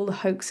light of all the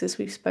hoaxes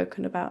we've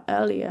spoken about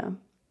earlier.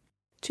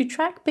 To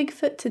track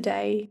Bigfoot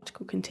today, the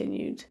article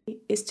continued,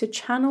 is to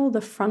channel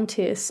the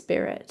frontier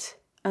spirit,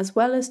 as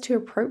well as to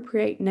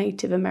appropriate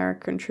Native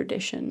American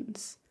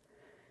traditions.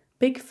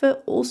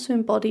 Bigfoot also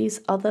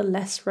embodies other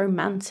less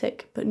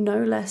romantic but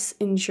no less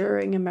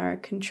enduring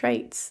American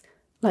traits,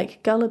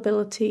 like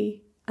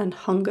gullibility and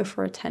hunger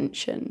for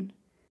attention.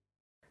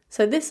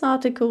 So this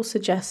article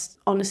suggests,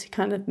 honestly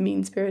kind of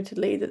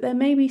mean-spiritedly, that there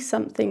may be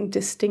something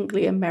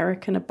distinctly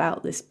American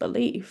about this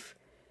belief.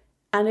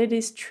 And it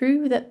is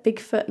true that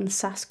Bigfoot and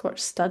Sasquatch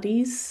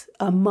studies,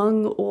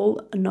 among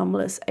all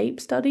anomalous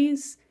ape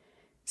studies,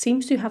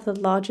 seems to have the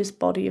largest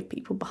body of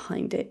people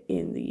behind it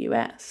in the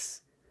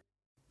US.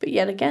 But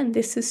yet again,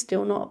 this is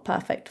still not a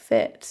perfect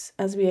fit,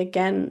 as we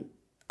again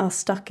are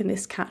stuck in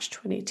this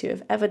catch-22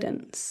 of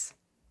evidence.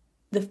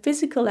 The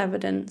physical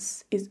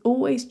evidence is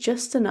always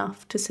just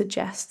enough to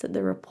suggest that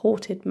the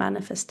reported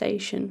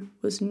manifestation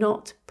was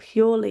not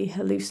purely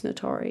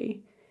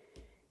hallucinatory.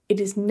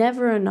 It is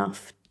never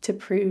enough to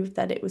prove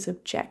that it was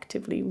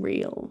objectively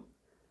real.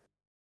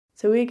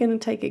 So we're going to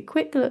take a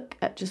quick look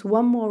at just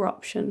one more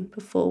option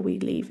before we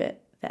leave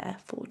it there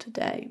for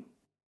today.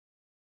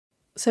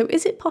 So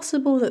is it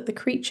possible that the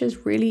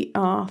creatures really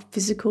are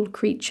physical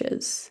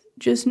creatures,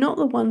 just not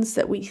the ones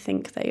that we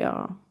think they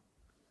are?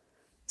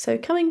 So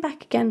coming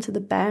back again to the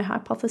bear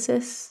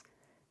hypothesis,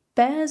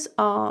 bears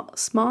are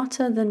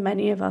smarter than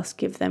many of us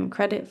give them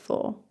credit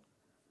for.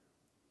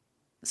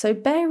 So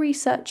bear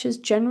researchers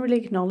generally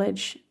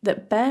acknowledge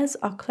that bears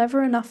are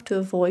clever enough to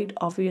avoid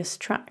obvious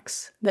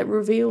tracks that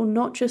reveal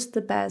not just the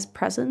bear's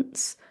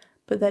presence,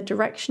 but their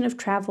direction of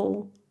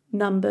travel,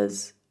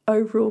 numbers,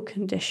 overall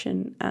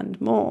condition, and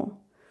more.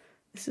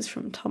 This is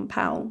from Tom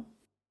Powell.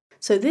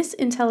 So this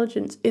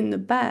intelligence in the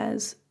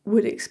bears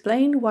would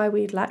explain why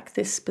we lack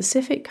this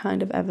specific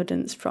kind of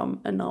evidence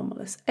from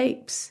anomalous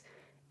apes.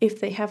 If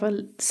they have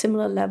a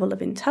similar level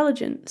of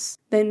intelligence,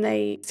 then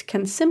they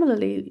can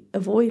similarly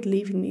avoid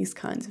leaving these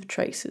kinds of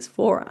traces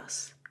for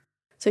us.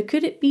 So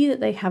could it be that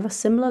they have a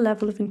similar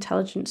level of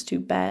intelligence to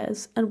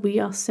bears and we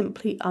are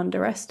simply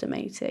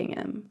underestimating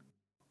them?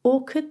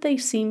 Or could they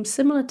seem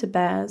similar to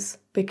bears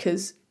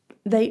because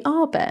they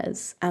are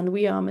bears and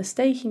we are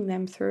mistaking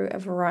them through a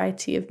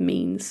variety of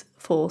means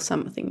for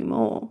something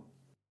more?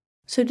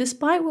 So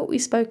despite what we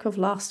spoke of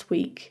last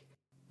week,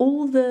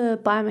 all the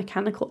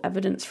biomechanical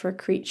evidence for a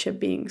creature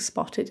being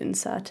spotted in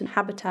certain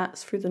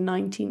habitats through the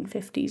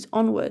 1950s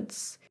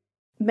onwards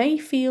may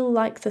feel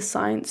like the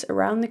science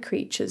around the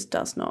creatures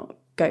does not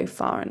go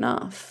far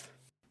enough.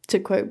 To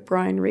quote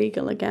Brian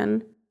Regal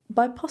again,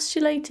 by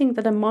postulating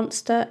that a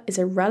monster is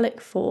a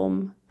relic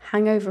form,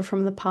 hangover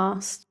from the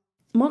past,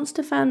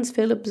 monster fans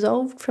feel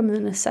absolved from the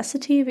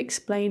necessity of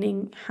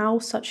explaining how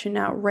such an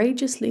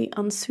outrageously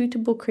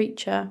unsuitable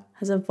creature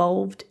has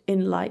evolved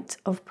in light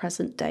of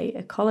present-day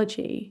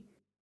ecology.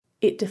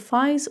 It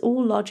defies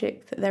all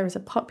logic that there is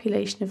a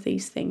population of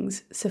these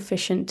things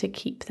sufficient to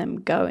keep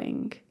them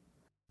going,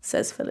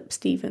 says Philip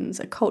Stevens,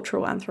 a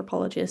cultural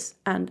anthropologist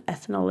and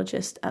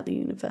ethnologist at the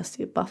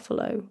University of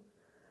Buffalo.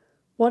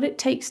 What it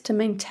takes to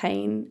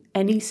maintain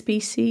any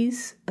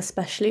species,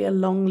 especially a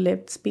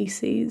long-lived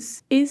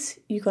species, is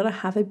you got to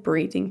have a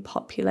breeding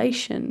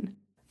population.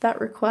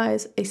 That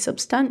requires a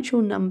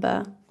substantial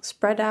number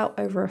spread out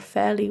over a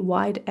fairly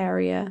wide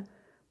area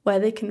where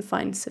they can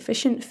find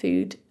sufficient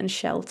food and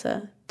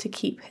shelter to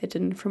keep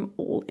hidden from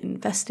all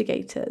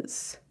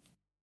investigators.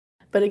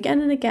 But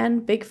again and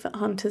again, Bigfoot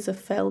hunters have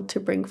failed to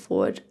bring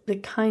forward the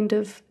kind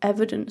of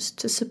evidence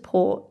to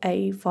support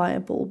a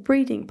viable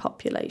breeding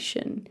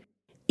population,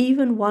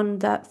 even one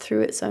that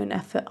through its own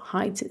effort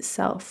hides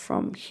itself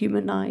from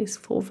human eyes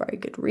for very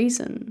good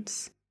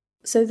reasons.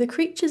 So the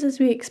creatures as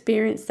we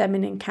experience them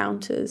in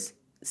encounters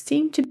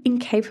seem to be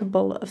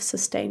incapable of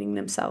sustaining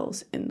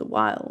themselves in the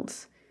wild.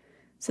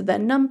 So their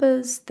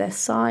numbers, their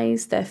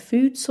size, their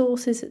food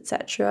sources,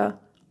 etc.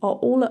 are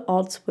all at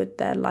odds with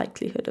their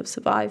likelihood of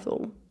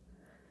survival.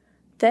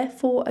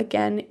 Therefore,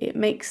 again, it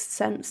makes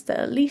sense that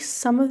at least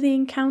some of the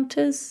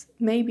encounters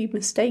may be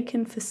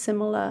mistaken for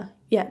similar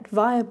yet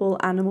viable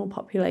animal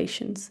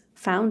populations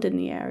found in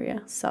the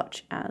area,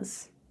 such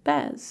as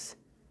bears.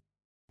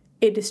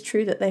 It is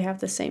true that they have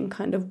the same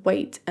kind of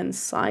weight and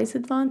size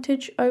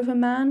advantage over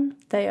man.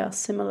 They are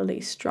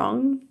similarly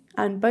strong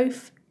and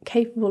both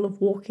capable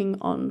of walking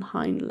on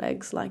hind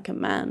legs like a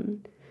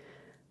man.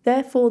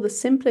 Therefore, the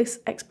simplest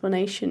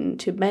explanation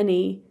to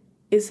many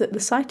is that the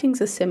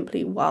sightings are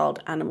simply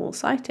wild animal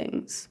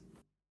sightings.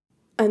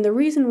 And the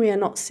reason we are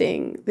not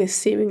seeing this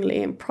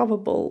seemingly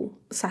improbable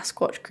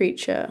Sasquatch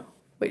creature,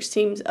 which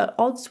seems at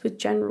odds with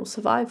general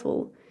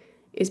survival,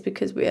 is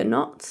because we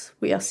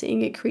are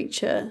seeing a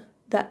creature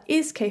that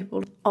is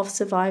capable of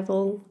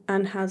survival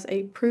and has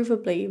a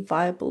provably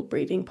viable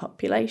breeding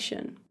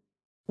population.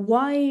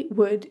 Why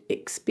would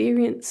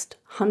experienced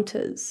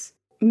hunters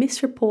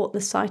misreport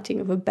the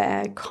sighting of a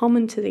bear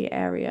common to the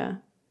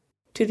area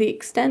to the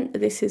extent that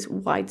this is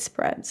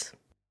widespread?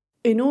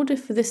 In order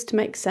for this to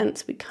make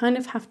sense, we kind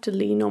of have to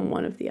lean on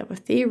one of the other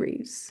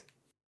theories.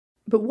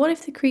 But what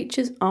if the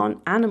creatures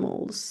aren't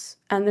animals,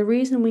 and the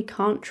reason we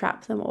can't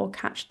trap them or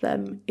catch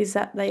them is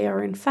that they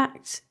are in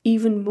fact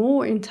even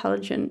more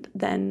intelligent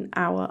than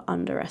our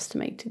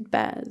underestimated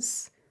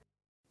bears?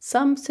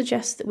 Some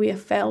suggest that we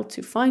have failed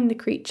to find the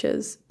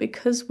creatures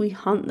because we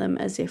hunt them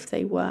as if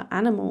they were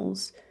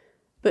animals,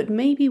 but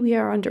maybe we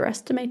are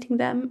underestimating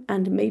them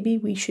and maybe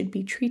we should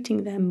be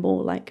treating them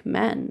more like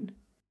men.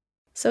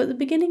 So at the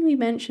beginning we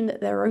mentioned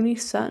that there are only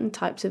certain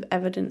types of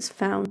evidence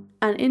found,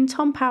 and in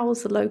Tom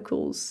Powell's The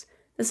Locals,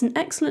 there's an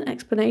excellent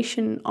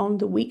explanation on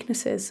the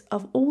weaknesses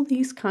of all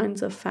these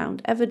kinds of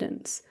found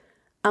evidence,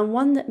 and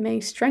one that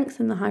may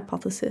strengthen the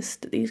hypothesis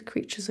that these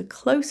creatures are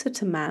closer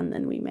to man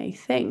than we may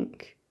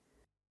think.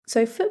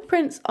 So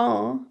footprints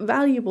are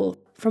valuable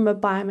from a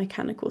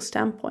biomechanical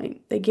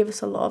standpoint. They give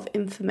us a lot of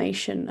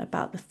information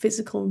about the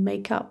physical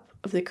makeup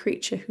of the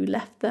creature who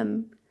left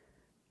them.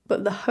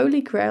 But the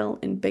holy grail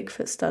in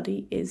Bigfoot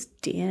study is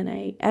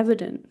DNA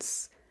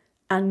evidence.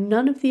 And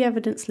none of the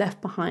evidence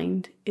left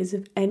behind is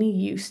of any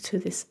use to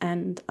this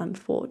end,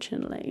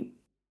 unfortunately.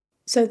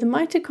 So the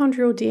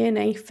mitochondrial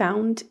DNA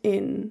found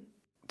in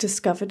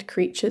discovered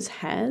creatures'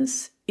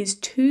 hairs is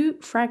too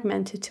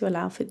fragmented to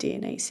allow for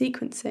DNA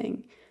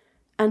sequencing.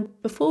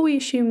 And before we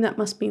assume that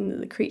must mean that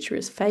the creature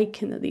is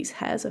fake and that these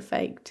hairs are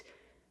faked,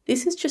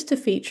 this is just a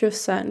feature of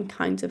certain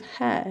kinds of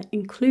hair,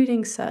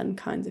 including certain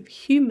kinds of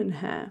human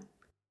hair.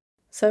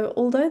 So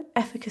although the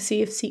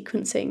efficacy of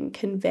sequencing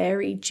can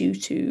vary due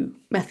to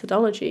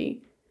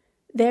methodology,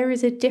 there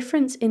is a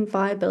difference in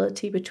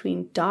viability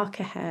between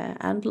darker hair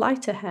and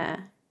lighter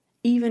hair,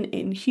 even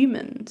in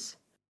humans.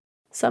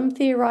 Some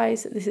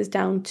theorize that this is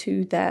down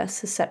to their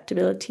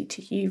susceptibility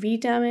to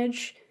UV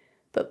damage,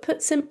 but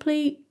put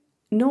simply,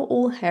 not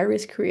all hair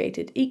is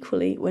created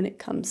equally when it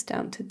comes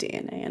down to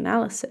DNA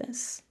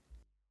analysis.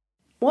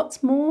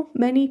 What's more,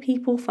 many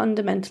people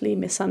fundamentally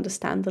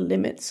misunderstand the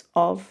limits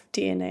of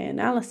DNA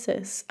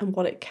analysis and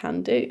what it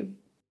can do.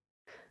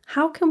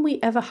 How can we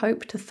ever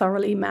hope to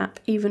thoroughly map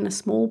even a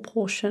small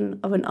portion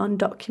of an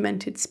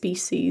undocumented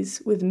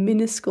species with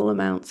minuscule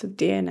amounts of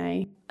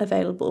DNA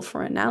available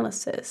for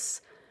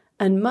analysis,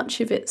 and much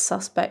of it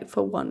suspect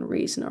for one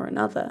reason or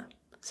another?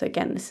 So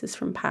again, this is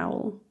from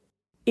Powell.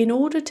 In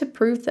order to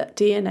prove that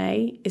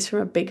DNA is from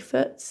a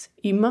Bigfoot,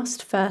 you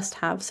must first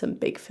have some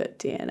Bigfoot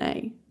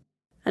DNA.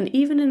 And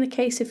even in the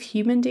case of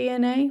human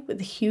DNA, with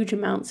the huge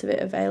amounts of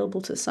it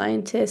available to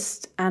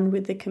scientists and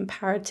with the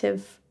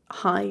comparative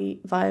high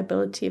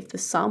viability of the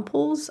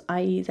samples,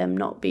 i.e. them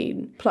not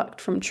being plucked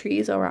from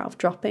trees or out of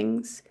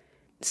droppings,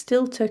 it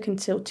still took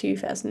until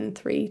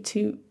 2003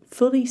 to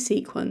fully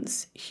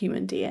sequence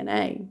human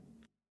DNA.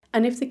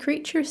 And if the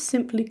creature is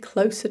simply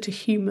closer to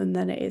human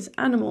than it is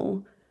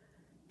animal,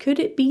 could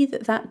it be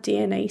that that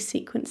DNA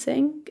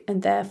sequencing,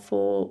 and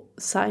therefore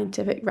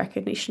scientific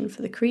recognition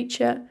for the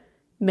creature,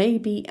 may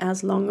be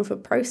as long of a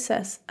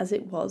process as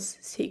it was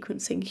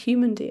sequencing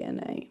human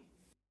DNA?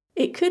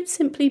 It could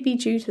simply be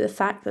due to the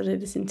fact that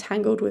it is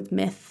entangled with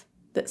myth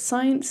that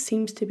science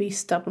seems to be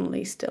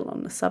stubbornly still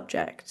on the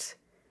subject.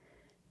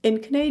 In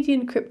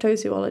Canadian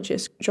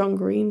cryptozoologist John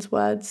Green's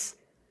words,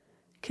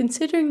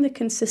 considering the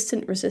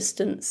consistent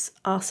resistance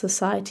our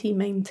society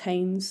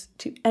maintains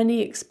to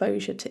any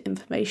exposure to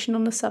information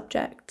on the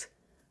subject,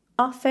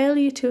 our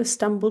failure to have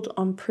stumbled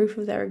on proof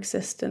of their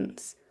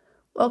existence,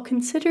 while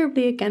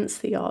considerably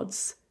against the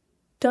odds,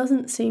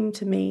 doesn't seem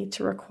to me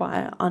to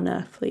require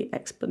unearthly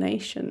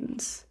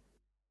explanations.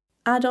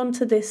 Add on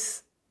to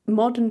this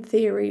modern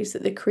theories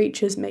that the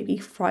creatures may be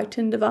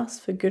frightened of us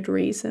for good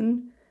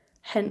reason,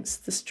 hence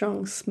the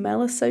strong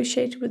smell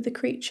associated with the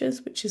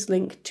creatures, which is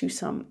linked to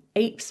some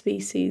ape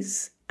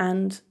species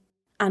and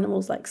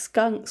animals like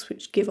skunks,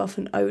 which give off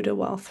an odour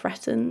while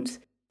threatened.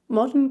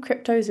 Modern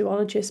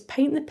cryptozoologists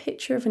paint the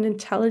picture of an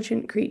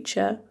intelligent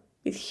creature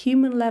with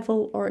human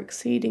level or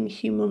exceeding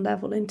human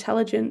level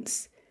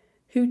intelligence,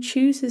 who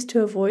chooses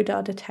to avoid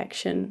our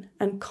detection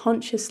and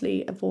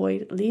consciously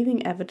avoid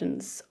leaving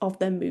evidence of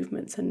their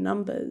movements and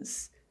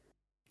numbers.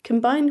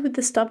 Combined with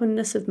the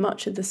stubbornness of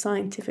much of the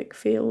scientific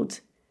field,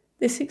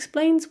 this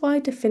explains why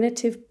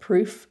definitive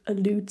proof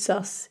eludes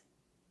us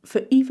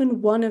for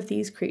even one of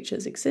these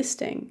creatures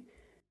existing.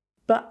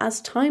 But as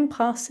time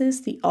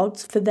passes, the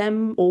odds for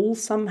them all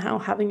somehow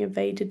having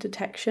evaded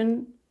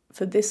detection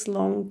for this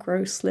long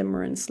grow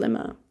slimmer and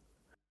slimmer.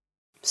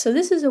 So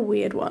this is a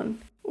weird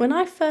one. When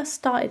I first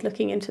started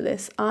looking into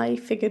this, I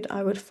figured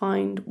I would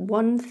find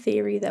one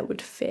theory that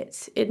would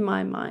fit in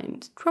my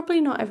mind,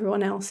 probably not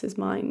everyone else's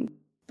mind,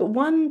 but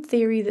one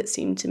theory that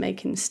seemed to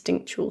make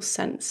instinctual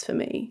sense for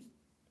me.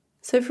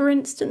 So for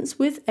instance,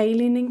 with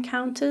alien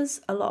encounters,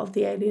 a lot of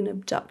the alien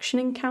abduction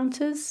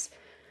encounters,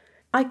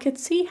 I could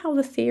see how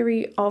the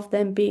theory of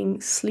them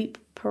being sleep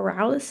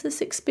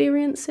paralysis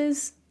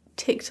experiences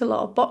ticked a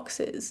lot of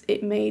boxes.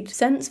 It made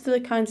sense for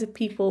the kinds of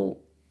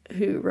people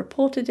who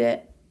reported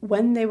it,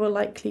 when they were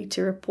likely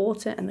to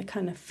report it, and the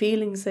kind of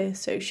feelings they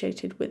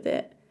associated with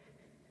it.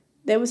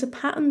 There was a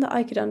pattern that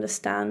I could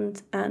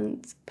understand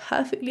and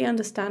perfectly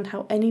understand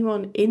how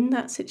anyone in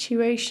that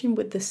situation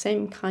with the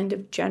same kind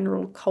of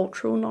general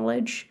cultural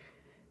knowledge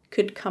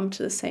could come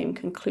to the same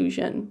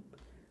conclusion.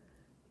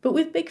 But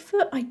with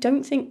Bigfoot, I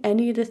don't think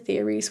any of the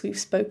theories we've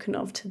spoken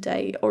of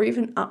today, or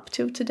even up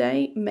till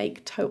today,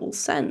 make total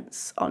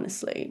sense,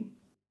 honestly.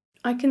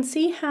 I can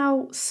see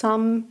how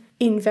some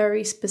in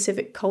very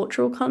specific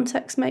cultural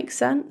contexts make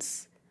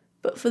sense,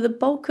 but for the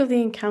bulk of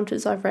the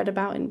encounters I've read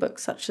about in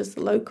books such as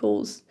The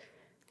Locals,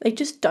 they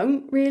just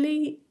don't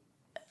really.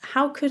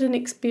 How could an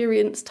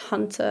experienced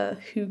hunter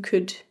who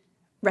could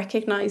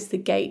recognize the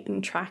gait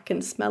and track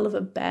and smell of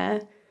a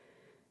bear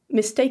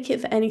mistake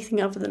it for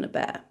anything other than a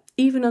bear,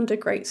 even under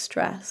great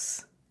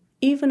stress?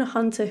 Even a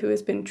hunter who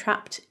has been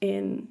trapped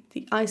in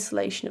the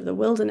isolation of the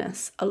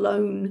wilderness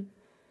alone,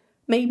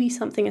 maybe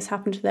something has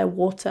happened to their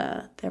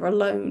water, they're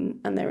alone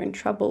and they're in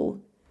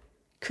trouble.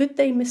 Could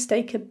they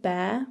mistake a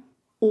bear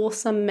or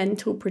some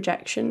mental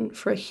projection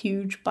for a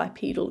huge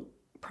bipedal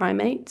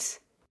primate?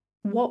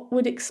 What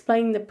would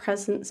explain the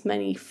presence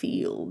many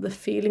feel, the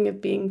feeling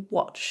of being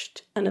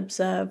watched and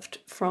observed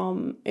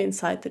from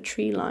inside the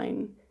tree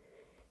line?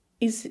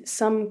 Is it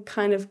some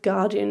kind of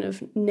guardian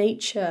of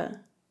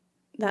nature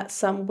that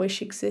some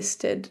wish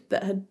existed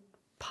that had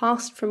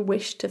passed from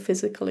wish to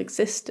physical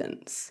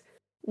existence?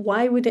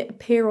 Why would it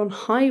appear on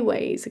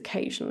highways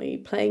occasionally,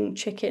 playing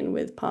chicken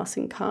with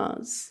passing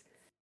cars?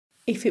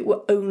 If it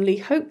were only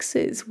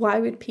hoaxes, why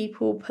would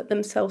people put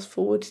themselves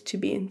forward to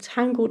be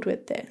entangled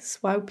with this?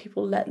 Why would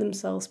people let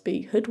themselves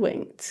be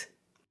hoodwinked?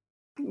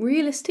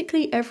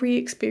 Realistically, every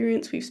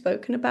experience we've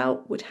spoken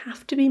about would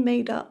have to be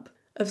made up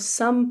of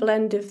some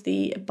blend of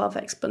the above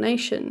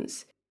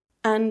explanations.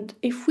 And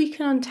if we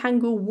can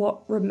untangle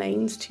what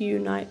remains to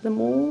unite them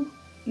all,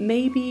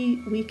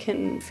 maybe we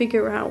can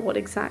figure out what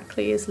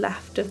exactly is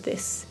left of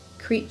this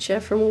creature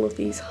from all of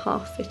these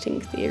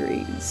half-fitting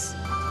theories.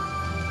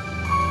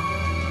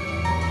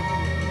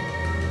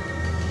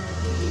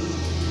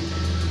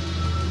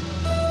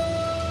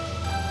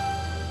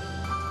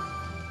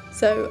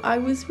 So I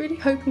was really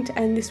hoping to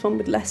end this one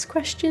with less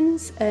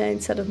questions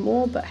instead of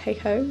more, but hey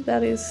ho,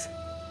 that is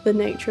the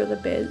nature of the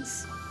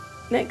biz.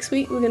 Next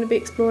week we're going to be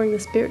exploring the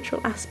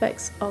spiritual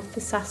aspects of the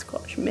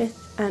Sasquatch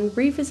myth and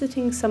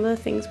revisiting some of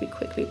the things we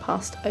quickly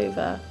passed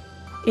over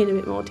in a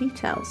bit more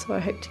detail, so I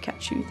hope to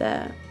catch you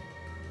there.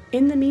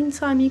 In the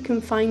meantime, you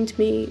can find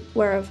me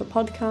wherever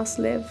podcasts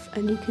live,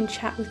 and you can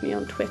chat with me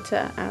on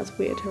Twitter as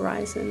Weird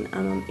Horizon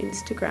and on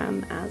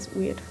Instagram as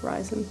Weird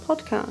Horizon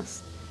Podcast.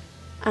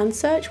 And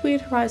search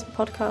Weird Horizon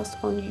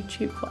Podcast on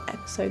YouTube for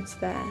episodes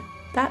there.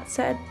 That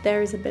said,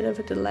 there is a bit of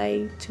a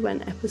delay to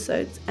when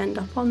episodes end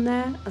up on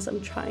there, as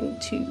I'm trying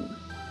to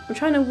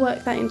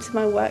work that into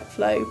my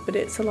workflow, but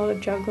it's a lot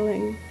of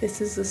juggling. This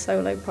is a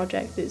solo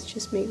project, it's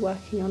just me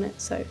working on it,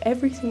 so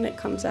everything that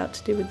comes out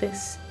to do with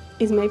this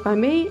is made by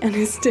me and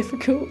it's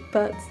difficult,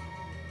 but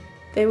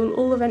they will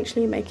all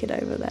eventually make it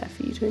over there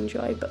for you to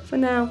enjoy. But for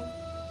now,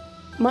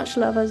 much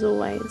love as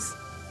always.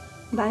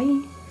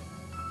 Bye.